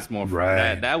 That is more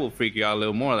that will freak you out a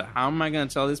little more. Like, how am I going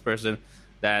to tell this person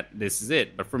that this is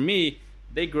it? But for me,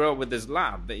 they grew up with this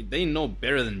lab. They know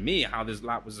better than me how this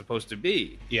lab was supposed to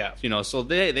be. Yeah. So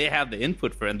they have the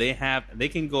input for it, and they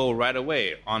can go right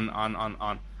away on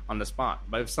the spot.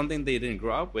 But if something they didn't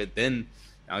grow up with, then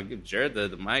I'll give Jarrett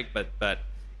the mic. But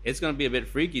it's going to be a bit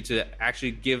freaky to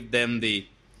actually give them the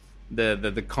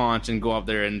conch and go up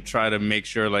there and try to make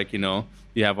sure, like,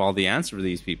 you have all the answer for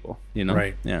these people,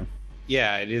 Right. Yeah.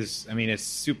 Yeah, it is. I mean, it's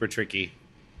super tricky.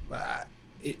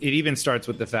 It even starts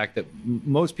with the fact that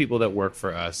most people that work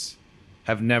for us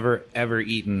have never, ever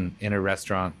eaten in a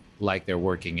restaurant like they're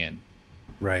working in.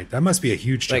 Right. That must be a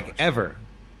huge challenge. Like, ever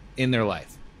in their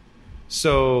life.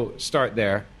 So start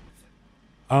there.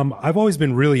 I've always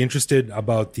been really interested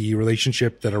about the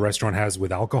relationship that a restaurant has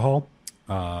with alcohol.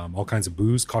 All kinds of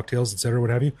booze, cocktails, etc., what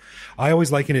have you. I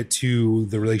always liken it to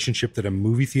the relationship that a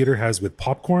movie theater has with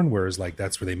popcorn, whereas like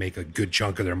that's where they make a good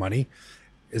chunk of their money.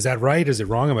 Is that right? Is it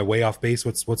wrong? Am I way off base?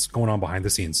 What's going on behind the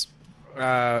scenes?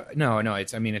 No.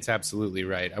 It's absolutely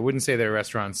right. I wouldn't say that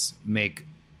restaurants make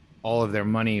all of their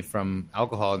money from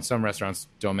alcohol, and some restaurants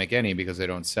don't make any because they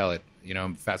don't sell it.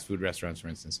 Fast food restaurants, for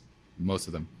instance, most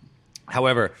of them.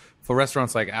 However, for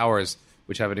restaurants like ours,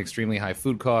 which have an extremely high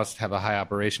food cost, have a high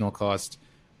operational cost,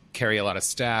 carry a lot of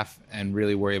staff, and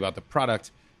really worry about the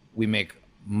product, we make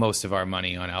most of our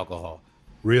money on alcohol.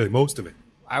 Really, most of it?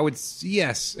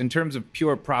 Yes, in terms of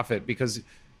pure profit, because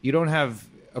you don't have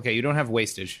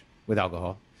wastage with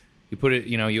alcohol. You put it,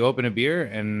 you open a beer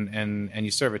and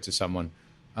you serve it to someone.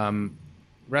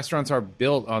 Restaurants are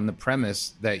built on the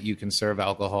premise that you can serve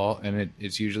alcohol, and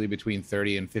it's usually between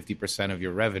 30 and 50% of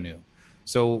your revenue.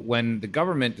 So when the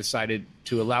government decided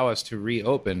to allow us to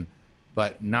reopen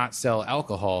but not sell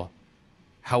alcohol,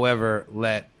 however,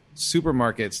 let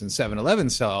supermarkets and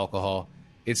 7-Eleven sell alcohol,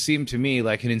 it seemed to me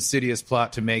like an insidious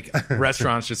plot to make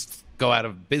restaurants just go out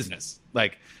of business.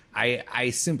 Like, I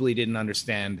simply didn't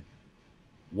understand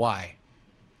why.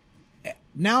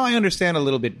 Now I understand a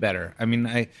little bit better. I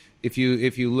mean, if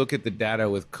you look at the data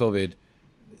with COVID,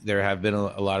 there have been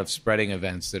a lot of spreading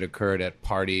events that occurred at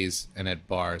parties and at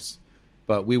bars.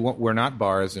 But we're not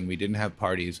bars, and we didn't have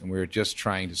parties, and we were just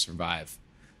trying to survive.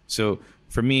 So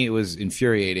for me, it was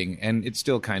infuriating, and it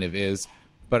still kind of is.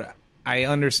 But I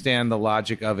understand the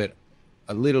logic of it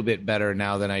a little bit better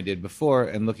now than I did before.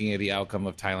 And looking at the outcome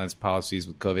of Thailand's policies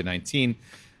with COVID-19,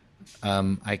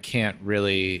 I can't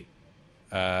really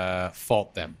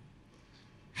fault them.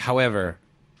 However,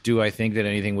 do I think that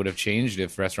anything would have changed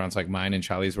if restaurants like mine and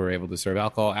Chalee's were able to serve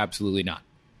alcohol? Absolutely not.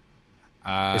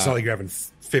 It's not like you're having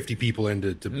 50 people in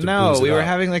to no, booze we it were up.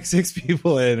 having like 6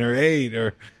 people in, or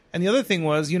 8, and the other thing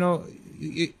was,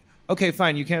 okay,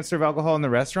 fine, you can't serve alcohol in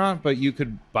the restaurant, but you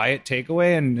could buy it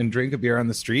takeaway and drink a beer on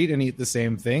the street and eat the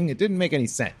same thing. It didn't make any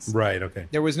sense. Right. Okay.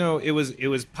 There was no. It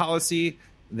was policy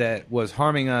that was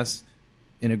harming us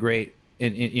in a great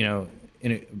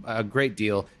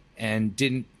deal, and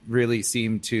didn't really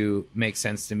seem to make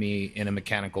sense to me in a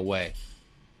mechanical way.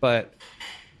 But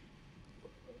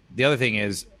the other thing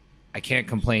is, I can't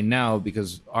complain now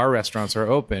because our restaurants are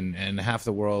open, and half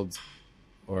the world,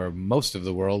 or most of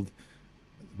the world,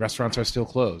 restaurants are still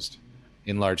closed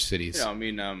in large cities. Yeah, I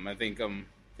mean, I think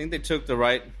they took the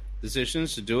right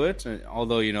decisions to do it,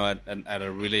 although, you know, at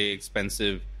a really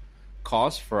expensive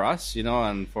cost for us, you know,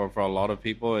 and for a lot of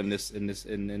people in this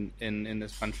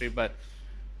country. But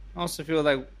I also feel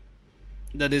like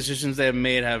the decisions they have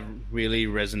made have really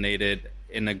resonated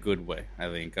in a good way. I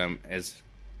think as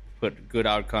put good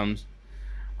outcomes.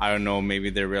 I don't know, maybe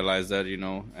they realize that, you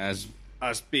know, as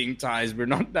us being Thais, we're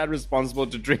not that responsible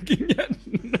to drinking yet.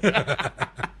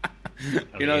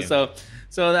 You know, so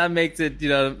that makes it, you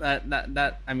know,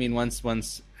 that I mean,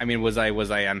 once I mean, was I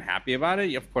unhappy about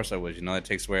it? Yeah, of course I was. You know, it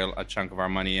takes away a chunk of our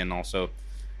money, and also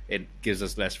it gives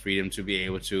us less freedom to be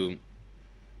able to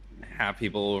have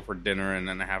people over for dinner and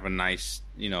then have a nice,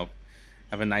 you know,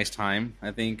 have a nice time,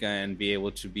 I think, and be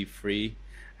able to be free.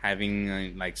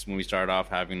 Having like when we started off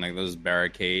having like those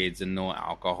barricades and no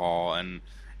alcohol, and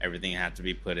everything had to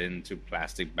be put into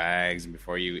plastic bags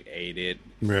before you ate it.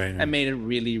 Right. That made it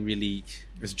really, really...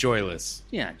 It's joyless.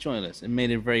 Yeah, joyless. It made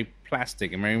it very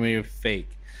plastic and very fake.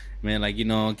 I mean, like, you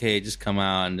know, okay, just come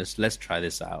out and just let's try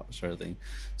this out, sort of thing.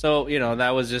 So, you know,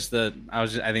 that was just I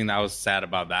think that was sad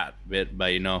about that bit.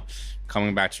 But, you know,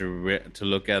 coming back to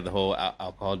look at the whole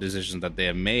alcohol decisions that they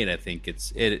have made, I think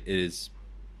it is,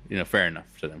 you know, fair enough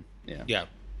to them. Yeah. Yeah.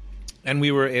 And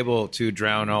we were able to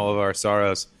drown all of our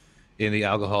sorrows in the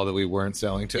alcohol that we weren't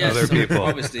selling to other people.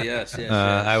 Obviously, yes.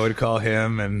 I would call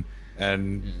him and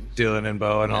Dylan and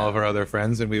Bo and all of our other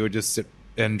friends, and we would just sit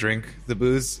and drink the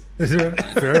booze. Fair.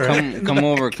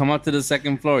 Come up to the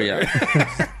second floor,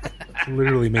 yeah.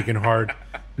 Literally making hard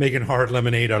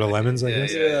lemonade out of lemons, I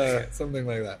guess. Yeah, something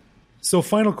like that. So,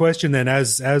 final question then,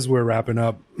 as we're wrapping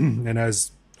up, and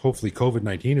as hopefully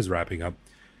COVID-19 is wrapping up.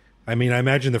 I mean, I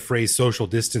imagine the phrase social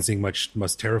distancing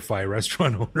must terrify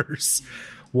restaurant owners.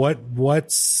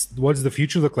 What's the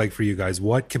future look like for you guys?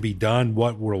 What can be done?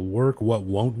 What will work? What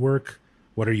won't work?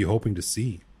 What are you hoping to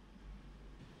see?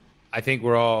 I think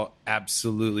we're all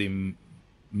absolutely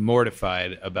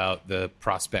mortified about the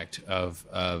prospect of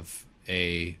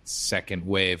a second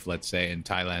wave, let's say, in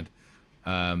Thailand.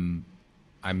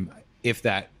 If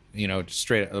that, you know,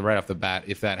 straight right off the bat,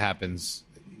 if that happens,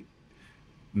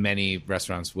 many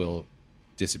restaurants will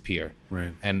disappear.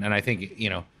 Right. And I think, you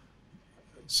know,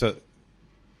 so,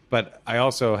 but I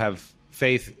also have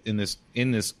faith in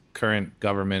this current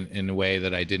government in a way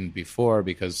that I didn't before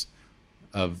because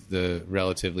of the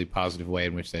relatively positive way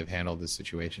in which they've handled this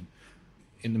situation.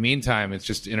 In the meantime, it's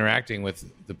just interacting with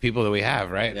the people that we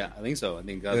have, right? Yeah, I think so. I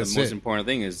think the most important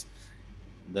thing is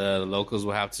the locals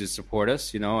will have to support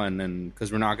us, you know, and then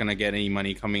because we're not going to get any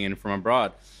money coming in from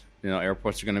abroad. You know,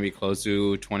 airports are going to be closed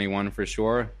to 21 for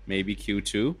sure, maybe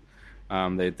Q2.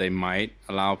 They might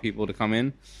allow people to come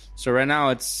in. So right now,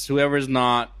 it's whoever's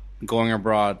not going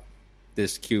abroad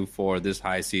this Q4, this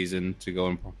high season, to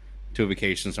go to a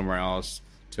vacation somewhere else,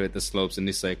 to hit the slopes in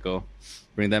Niseko,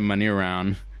 bring that money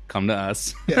around, come to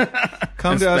us. Yeah.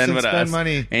 Come to us and spend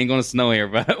money. Ain't going to snow here,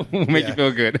 but we'll make you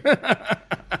feel good.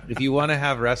 If you want to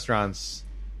have restaurants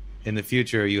in the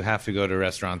future, you have to go to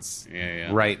restaurants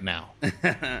right now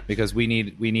because we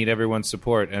need everyone's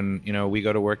support. And, you know, we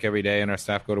go to work every day and our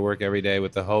staff go to work every day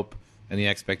with the hope and the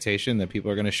expectation that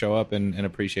people are going to show up and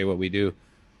appreciate what we do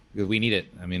because we need it.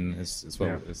 I mean, it's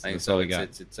all we got.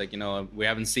 It's like, you know, we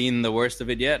haven't seen the worst of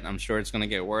it yet. I'm sure it's going to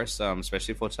get worse,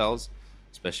 especially for hotels,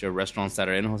 especially restaurants that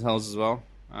are in hotels as well.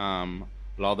 A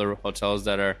lot of the hotels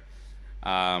that are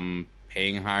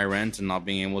paying high rent and not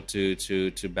being able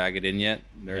to bag it in yet.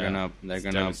 They're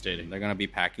gonna be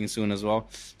packing soon as well.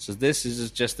 So this is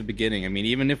just the beginning. I mean,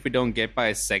 even if we don't get by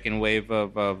a second wave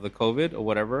of the COVID or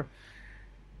whatever,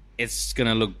 it's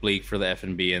gonna look bleak for the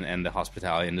F&B and the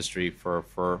hospitality industry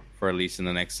for at least in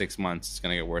the next 6 months. It's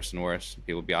gonna get worse and worse.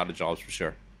 People will be out of jobs for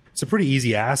sure. It's a pretty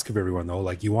easy ask of everyone though.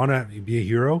 Like, you want to be a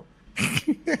hero?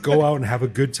 Go out and have a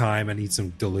good time and eat some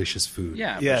delicious food.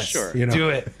 Yeah, yes, for sure. You know? Do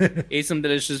it. Eat some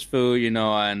delicious food, you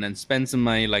know, and then spend some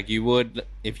money like you would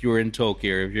if you were in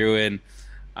Tokyo, if you were in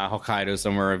Hokkaido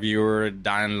somewhere, if you were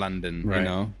down in London, right. You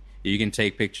know. You can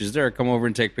take pictures there. Come over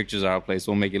and take pictures of our place.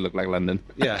 We'll make it look like London.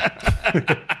 Yeah.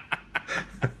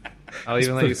 I'll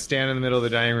even let you stand in the middle of the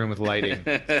dining room with lighting.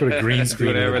 Put a green screen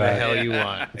whatever in the the back. hell you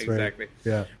want. Exactly. Right.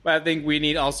 Yeah. But I think we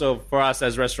need also, for us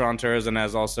as restaurateurs and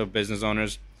as also business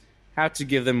owners, have to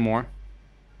give them more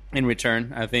in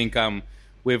return. I think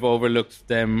we've overlooked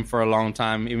them for a long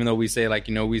time. Even though we say, like,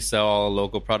 you know, we sell all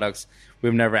local products,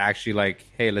 we've never actually like,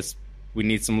 hey, let's we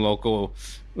need some local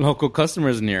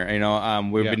customers in here.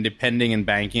 We've been depending and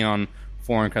banking on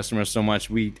foreign customers so much.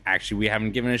 We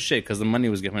haven't given a shit because the money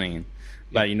was coming in.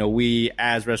 But we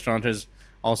as restaurateurs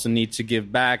also need to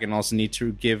give back and also need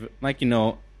to give,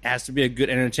 it has to be a good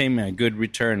entertainment, a good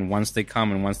return once they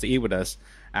come and once they eat with us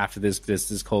after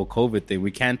this whole COVID thing.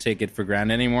 We can't take it for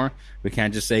granted anymore. We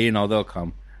can't just say, they'll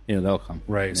come. They'll come.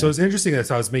 Right. So it's interesting that's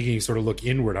how it's making you sort of look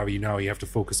inward. How you have to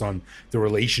focus on the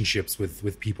relationships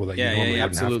with people that you normally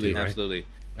wouldn't have to. Right?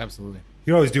 Absolutely. You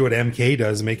can always do what MK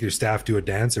does and make your staff do a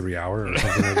dance every hour or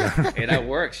something like that. Hey, that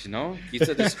works, Keeps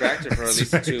a distracted for at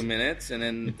least 2 minutes, and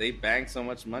then they bang so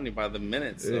much money by the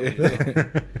minute. So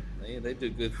they do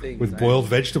good things. With boiled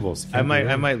vegetables. I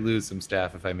might lose some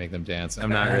staff if I make them dance. I'm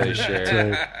not really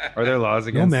sure. Are there laws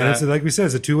against that? It's like we said,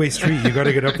 it's a two-way street. You got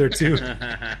to get up there too.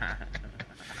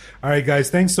 All right, guys,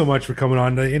 thanks so much for coming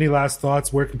on. Any last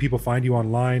thoughts? Where can people find you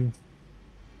online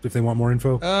if they want more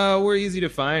info? We're easy to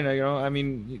find. We're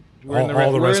in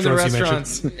the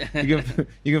restaurants. you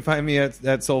can find me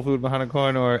at Soul Food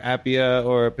Mahanakorn or Appia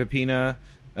or Pepina.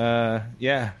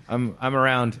 I'm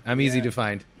around. I'm easy to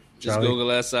find. Just Charlie? Google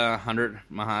us, 100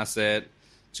 Mahaset.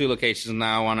 2 locations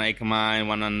now, one on Akamai,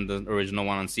 one on the original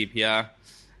one on Sepia.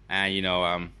 And,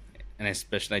 and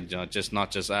especially just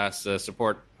not just us,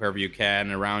 support whoever you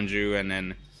can around you, and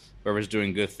then whoever's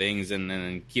doing good things,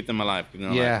 and keep them alive.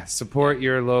 Support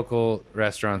your local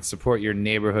restaurants, support your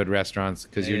neighborhood restaurants,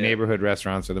 because your neighborhood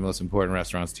restaurants are the most important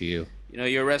restaurants to you.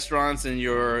 Your restaurants and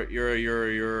your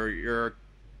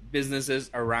businesses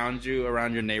around you,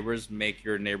 around your neighbors, make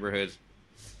your neighborhood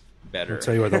better. I'll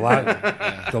tell you what,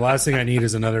 the last thing I need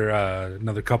is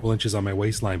another couple inches on my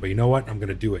waistline. But you know what? I'm going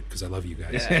to do it because I love you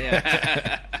guys.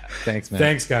 Yeah. Thanks, man.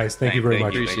 Thanks, guys. Thank you very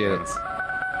much. Appreciate it.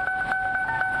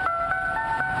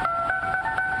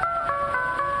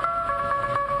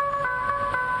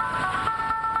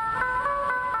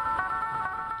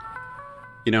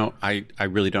 I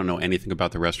really don't know anything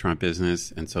about the restaurant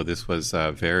business, and so this was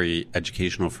very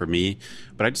educational for me.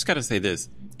 But I just got to say this.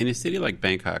 In a city like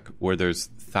Bangkok, where there's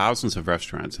thousands of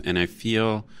restaurants, and I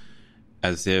feel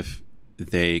as if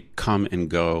they come and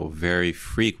go very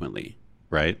frequently,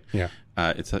 right? Yeah.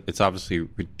 It's obviously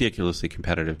ridiculously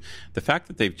competitive. The fact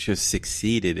that they've just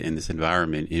succeeded in this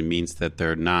environment, it means that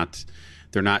they're not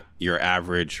your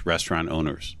average restaurant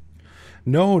owners.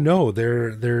 No,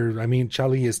 they're. I mean,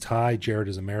 Chalee is Thai, Jarrett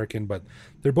is American, but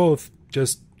they're both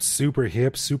just super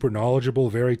hip, super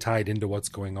knowledgeable, very tied into what's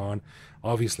going on.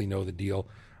 Obviously, know the deal,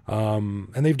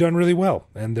 and they've done really well.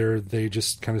 And they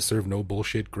just kind of serve no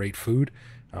bullshit, great food.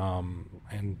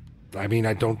 And I mean,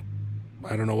 I don't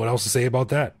know what else to say about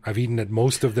that. I've eaten at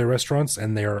most of their restaurants,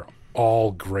 and they're all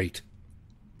great.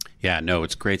 Yeah, no,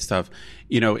 it's great stuff.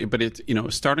 But it's,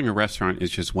 starting a restaurant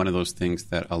is just one of those things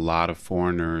that a lot of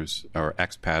foreigners or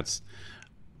expats,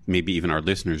 maybe even our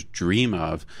listeners, dream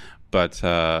of. But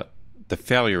the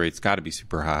failure rate's got to be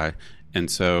super high. And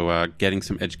so getting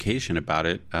some education about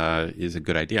it is a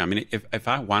good idea. I mean, if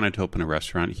I wanted to open a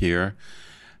restaurant here,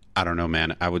 I don't know,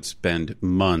 man, I would spend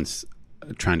months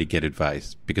trying to get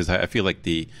advice because I feel like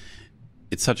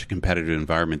it's such a competitive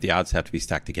environment. The odds have to be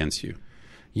stacked against you.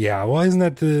 Yeah, well, isn't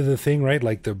that the thing, right?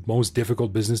 Like the most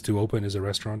difficult business to open is a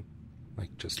restaurant.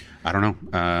 I don't know.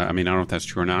 I mean, I don't know if that's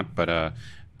true or not, but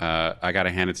I got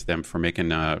to hand it to them for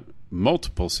making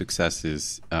multiple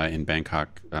successes in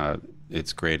Bangkok.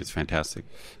 It's great. It's fantastic.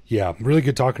 Yeah, really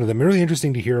good talking to them. Really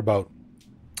interesting to hear about,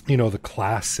 the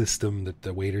class system that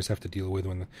the waiters have to deal with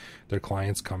when their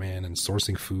clients come in and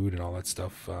sourcing food and all that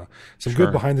stuff. Some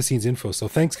good behind the scenes info. So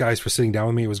thanks, guys, for sitting down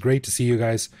with me. It was great to see you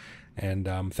guys.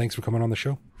 And thanks for coming on the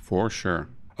show. For sure.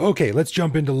 Okay, let's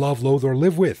jump into Love, Loathe, or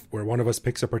Live With, where one of us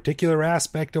picks a particular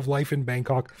aspect of life in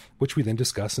Bangkok, which we then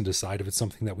discuss and decide if it's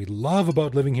something that we love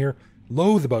about living here,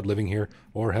 loathe about living here,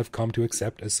 or have come to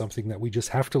accept as something that we just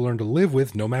have to learn to live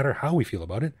with no matter how we feel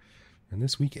about it. And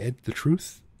this week, Ed, the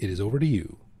truth, it is over to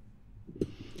you.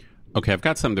 Okay, I've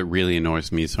got something that really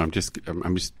annoys me, so I'm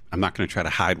not going to try to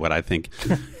hide what I think.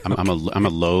 I'm a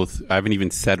loathe. I haven't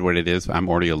even said what it is. I'm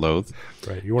already a loathe.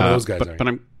 Right, you're one of those guys.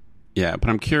 But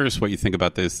I'm curious what you think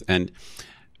about this, and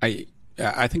I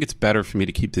think it's better for me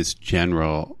to keep this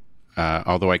general,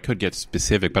 although I could get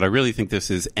specific. But I really think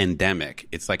this is endemic.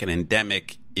 It's like an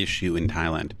endemic issue in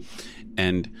Thailand,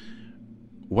 and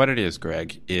what it is,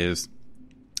 Greg, is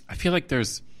I feel like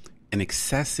there's an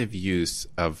excessive use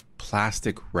of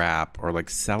plastic wrap or like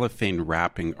cellophane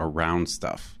wrapping around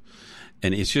stuff.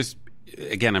 And it's just,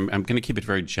 again, I'm going to keep it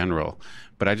very general,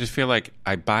 but I just feel like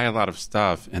I buy a lot of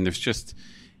stuff and there's just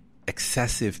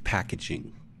excessive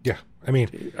packaging. Yeah. I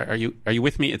mean, Are you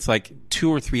with me? It's like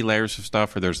 2 or 3 layers of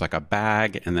stuff, or there's like a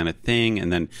bag and then a thing,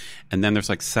 and then there's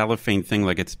like cellophane thing,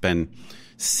 like it's been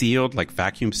sealed, like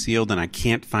vacuum sealed, and I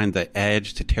can't find the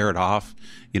edge to tear it off,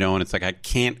 and it's like I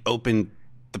can't open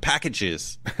the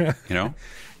packages,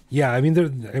 yeah, I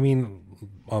mean,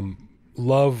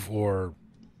 love or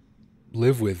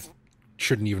live with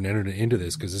shouldn't even enter into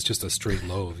this because it's just a straight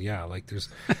loathe. Yeah, like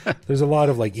there's a lot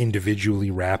of like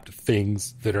individually wrapped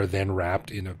things that are then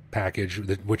wrapped in a package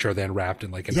which are then wrapped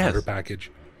in like another package.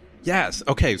 Yes.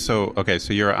 Okay. So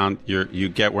you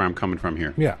get where I'm coming from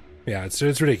here. Yeah. It's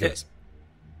ridiculous.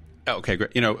 Okay,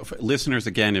 great. Listeners,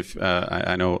 again, if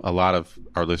I know a lot of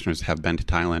our listeners have been to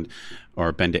Thailand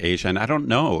or been to Asia, and I don't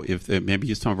know if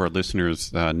maybe some of our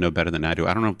listeners know better than I do.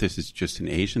 I don't know if this is just an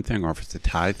Asian thing or if it's a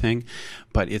Thai thing,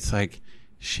 but it's like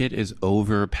shit is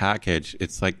over packaged.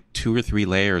 It's like 2 or 3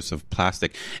 layers of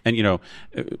plastic. And,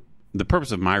 the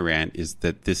purpose of my rant is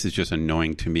that this is just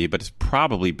annoying to me, but it's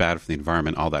probably bad for the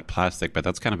environment, all that plastic, but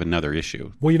that's kind of another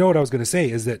issue. Well, you know what I was going to say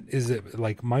is that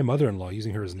like my mother-in-law,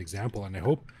 using her as an example, and I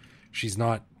hope she's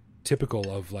not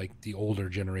typical of like the older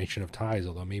generation of Thais,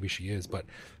 although maybe she is, but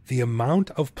the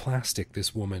amount of plastic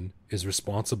this woman is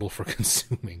responsible for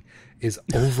consuming is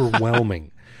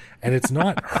overwhelming. And it's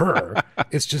not her.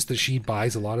 It's just that she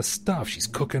buys a lot of stuff. She's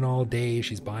cooking all day.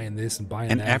 She's buying this and buying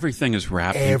that. And everything is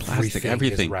wrapped in plastic.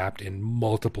 Everything is wrapped in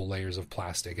multiple layers of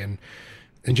plastic. And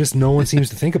just no one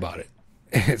seems to think about it.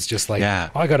 It's just like,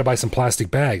 I got to buy some plastic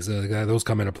bags. Those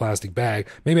come in a plastic bag.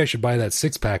 Maybe I should buy that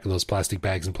 6-pack of those plastic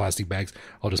bags and plastic bags.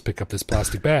 I'll just pick up this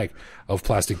plastic bag of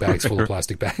plastic bags full of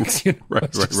plastic bags.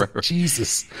 Right.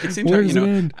 Jesus. It seems where does it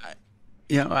end?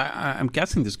 I'm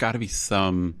guessing there's got to be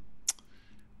some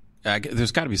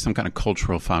kind of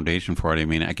cultural foundation for it. I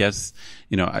mean, I guess,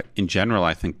 in general,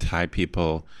 I think Thai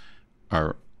people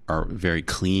are very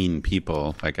clean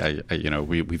people. Like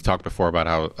we've talked before about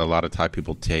how a lot of Thai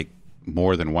people take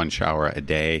more than one shower a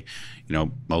day,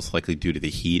 most likely due to the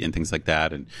heat and things like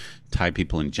that. And Thai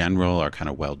people in general are kind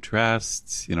of well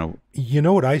dressed, You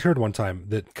know what I heard one time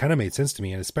that kind of made sense to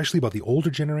me, and especially about the older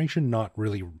generation not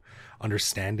really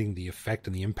understanding the effect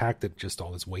and the impact that just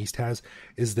all this waste has,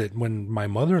 is that when my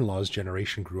mother-in-law's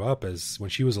generation grew up, as when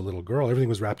she was a little girl, everything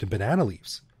was wrapped in banana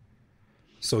leaves.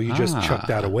 So you just chuck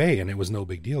that away and it was no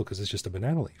big deal because it's just a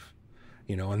banana leaf,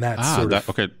 and that sort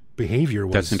of behavior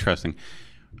was... That's interesting.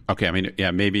 Okay, I mean,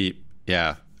 maybe.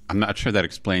 I'm not sure that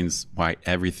explains why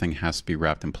everything has to be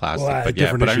wrapped in plastic.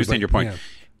 Well, but I understand your point.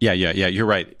 Yeah, you're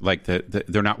right. Like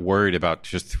they're not worried about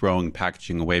just throwing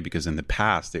packaging away because in the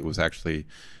past it was actually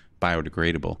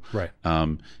biodegradable. Right.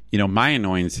 My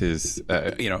annoyance is,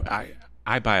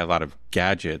 I buy a lot of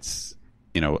gadgets,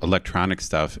 electronic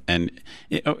stuff, and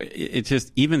it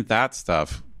just, even that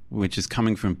stuff, which is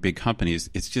coming from big companies,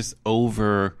 it's just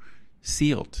over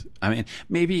sealed. I mean,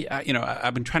 maybe,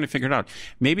 I've been trying to figure it out.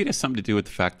 Maybe it has something to do with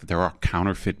the fact that there are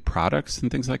counterfeit products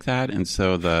and things like that. And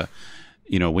so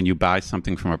when you buy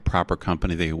something from a proper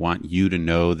company, they want you to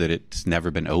know that it's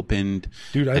never been opened.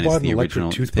 Dude, I bought an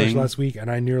electric toothbrush last week and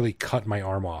I nearly cut my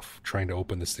arm off trying to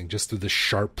open this thing just through the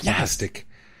sharp plastic.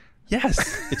 Yes.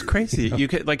 It's crazy. You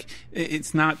could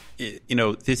it's not,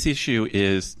 this issue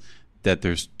is that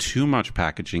there's too much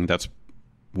packaging. That's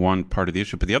one part of the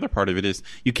issue, but the other part of it is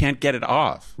you can't get it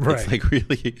off. Right. It's like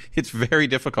really, it's very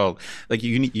difficult. Like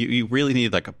you really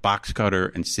need like a box cutter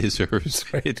and scissors.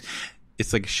 Right.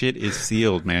 It's like shit is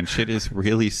sealed, man. Shit is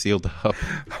really sealed up.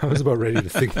 I was about ready to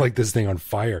think like this thing on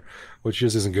fire, which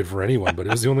just isn't good for anyone, but it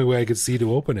was the only way I could see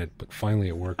to open it. But finally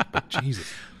it worked. But Jesus.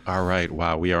 All right.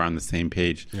 Wow. We are on the same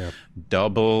page. Yeah.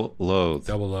 Double loathe.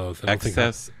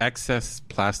 Excess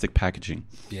plastic packaging.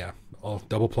 Yeah. All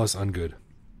double plus ungood.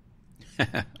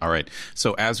 All right.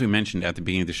 So as we mentioned at the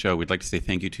beginning of the show, we'd like to say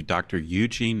thank you to Dr.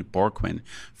 Eugene Borquin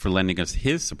for lending us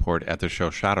his support at the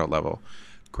show shout-out level.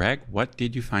 Greg, what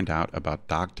did you find out about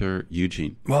Dr.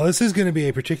 Eugene? Well, this is going to be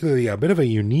a bit of a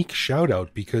unique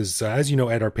shout-out because, as you know,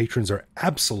 Ed, our patrons are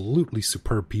absolutely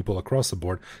superb people across the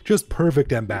board, just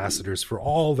perfect ambassadors for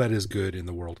all that is good in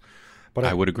the world. But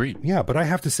I would agree. Yeah, but I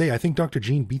have to say, I think Dr.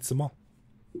 Gene beats them all.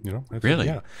 Really?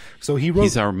 Yeah. So he wrote.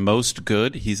 He's our most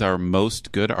good.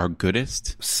 Our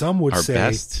goodest. Some would say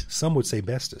best. Some would say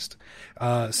bestest.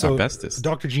 Our bestest.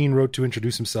 Dr. Gene wrote to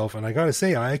introduce himself, and I got to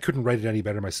say, I couldn't write it any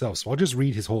better myself. So I'll just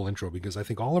read his whole intro because I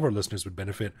think all of our listeners would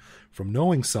benefit from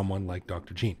knowing someone like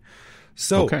Dr. Gene.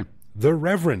 So, The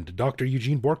Reverend Dr.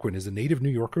 Eugene Borquin is a native New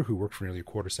Yorker who worked for nearly a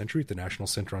quarter century at the National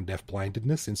Center on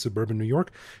Deaf-Blindness in suburban New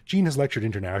York. Gene has lectured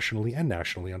internationally and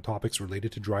nationally on topics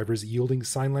related to drivers yielding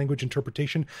sign language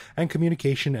interpretation and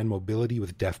communication and mobility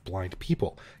with deaf-blind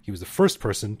people. He was the first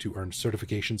person to earn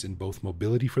certifications in both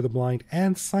mobility for the blind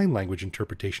and sign language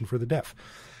interpretation for the deaf.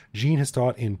 Gene has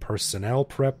taught in personnel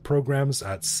prep programs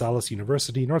at Salus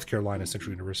University, North Carolina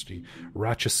Central University,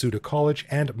 Ratchasutta College,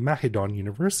 and Mahidol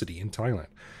University in Thailand.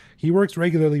 He works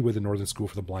regularly with the Northern School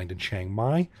for the Blind in Chiang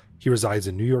Mai. He resides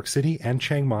in New York City and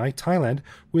Chiang Mai, Thailand,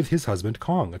 with his husband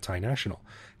Kong, a Thai national.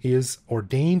 He is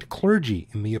ordained clergy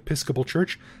in the Episcopal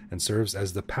Church and serves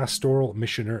as the pastoral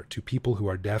missioner to people who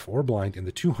are deaf or blind in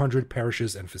the 200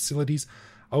 parishes and facilities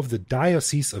of the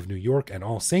Diocese of New York and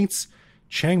All Saints,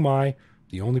 Chiang Mai,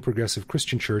 the only progressive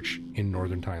Christian church in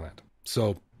northern Thailand.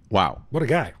 So, wow, what a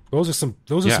guy! Those are some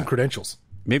credentials.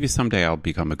 Maybe someday I'll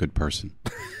become a good person.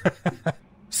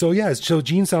 So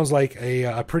Gene sounds like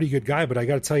a pretty good guy, but I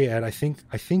got to tell you, Ed, I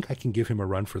think I can give him a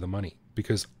run for the money,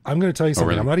 because I'm going to tell you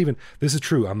something. Oh, really? This is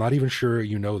true. I'm not even sure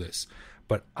you know this,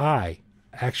 but I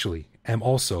actually am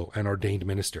also an ordained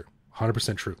minister.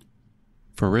 100% true.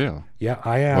 For real? Yeah,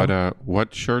 I am.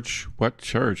 What church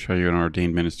are you an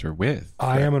ordained minister with?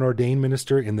 I am an ordained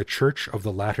minister in the Church of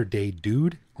the Latter-day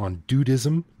Dude on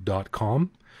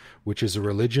dudism.com, which is a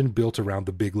religion built around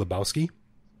the Big Lebowski.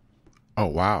 Oh,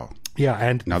 wow. Yeah,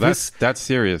 and now that's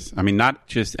serious. I mean, not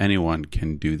just anyone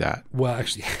can do that. Well,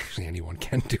 actually anyone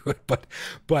can do it, but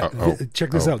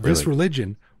check this out. Really? This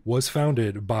religion was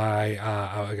founded by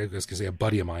I was going to say a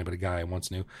buddy of mine, but a guy I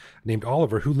once knew named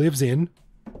Oliver, who lives in,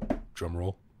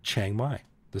 drumroll, Chiang Mai,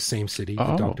 the same city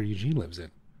that Dr. Eugene lives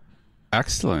in.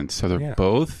 Excellent. So they're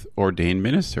both ordained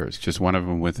ministers. Just one of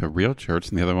them with a real church,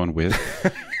 and the other one with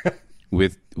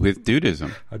with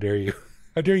dudism. How dare you?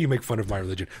 How dare you make fun of my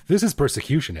religion? This is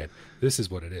persecution, Ed. This is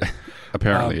what it is.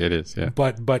 Apparently it is, yeah.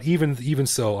 But even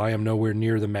so, I am nowhere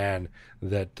near the man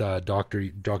that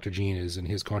Dr. Gene is in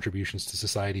his contributions to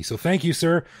society. So thank you,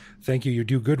 sir. Thank you. You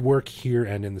do good work here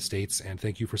and in the States, and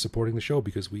thank you for supporting the show,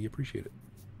 because we appreciate it.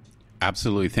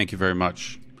 Absolutely. Thank you very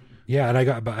much. Yeah, and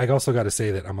I also got to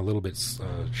say that I'm a little bit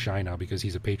shy now, because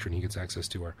he's a patron. He gets access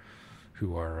to our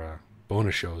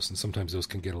bonus shows, and sometimes those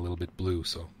can get a little bit blue,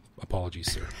 so apologies,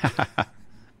 sir.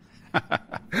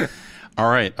 All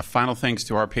right. A final thanks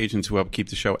to our patrons who help keep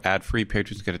the show ad-free.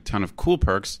 Patrons get a ton of cool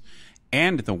perks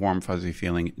and the warm, fuzzy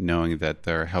feeling knowing that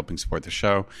they're helping support the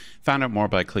show. Find out more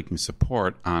by clicking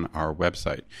support on our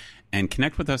website. And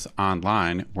connect with us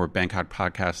online. We're Bangkok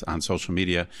Podcast on social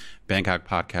media,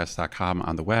 bangkokpodcast.com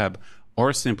on the web,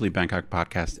 or simply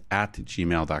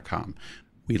bangkokpodcast@gmail.com.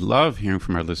 We love hearing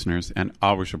from our listeners and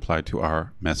always reply to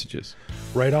our messages.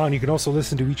 Right on. You can also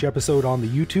listen to each episode on the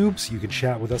YouTubes. You can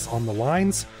chat with us on the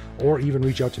lines, or even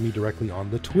reach out to me directly on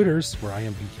the Twitters, where I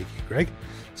am BKK Greg.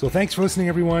 So thanks for listening,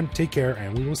 everyone. Take care,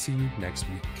 and we will see you next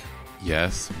week.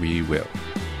 Yes, we will.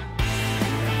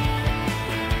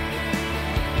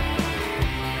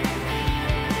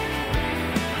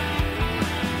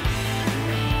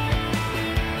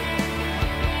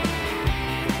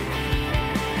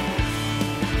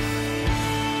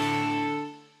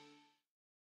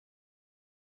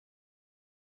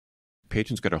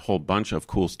 Patrons get a whole bunch of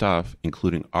cool stuff,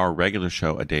 including our regular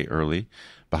show a day early,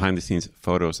 behind-the-scenes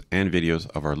photos and videos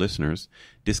of our listeners,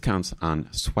 discounts on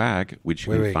swag, which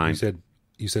you can find...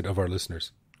 You said of our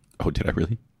listeners. Oh, did I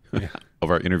really? Yeah.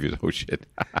 Of our interviews. Oh, shit.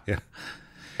 Yeah.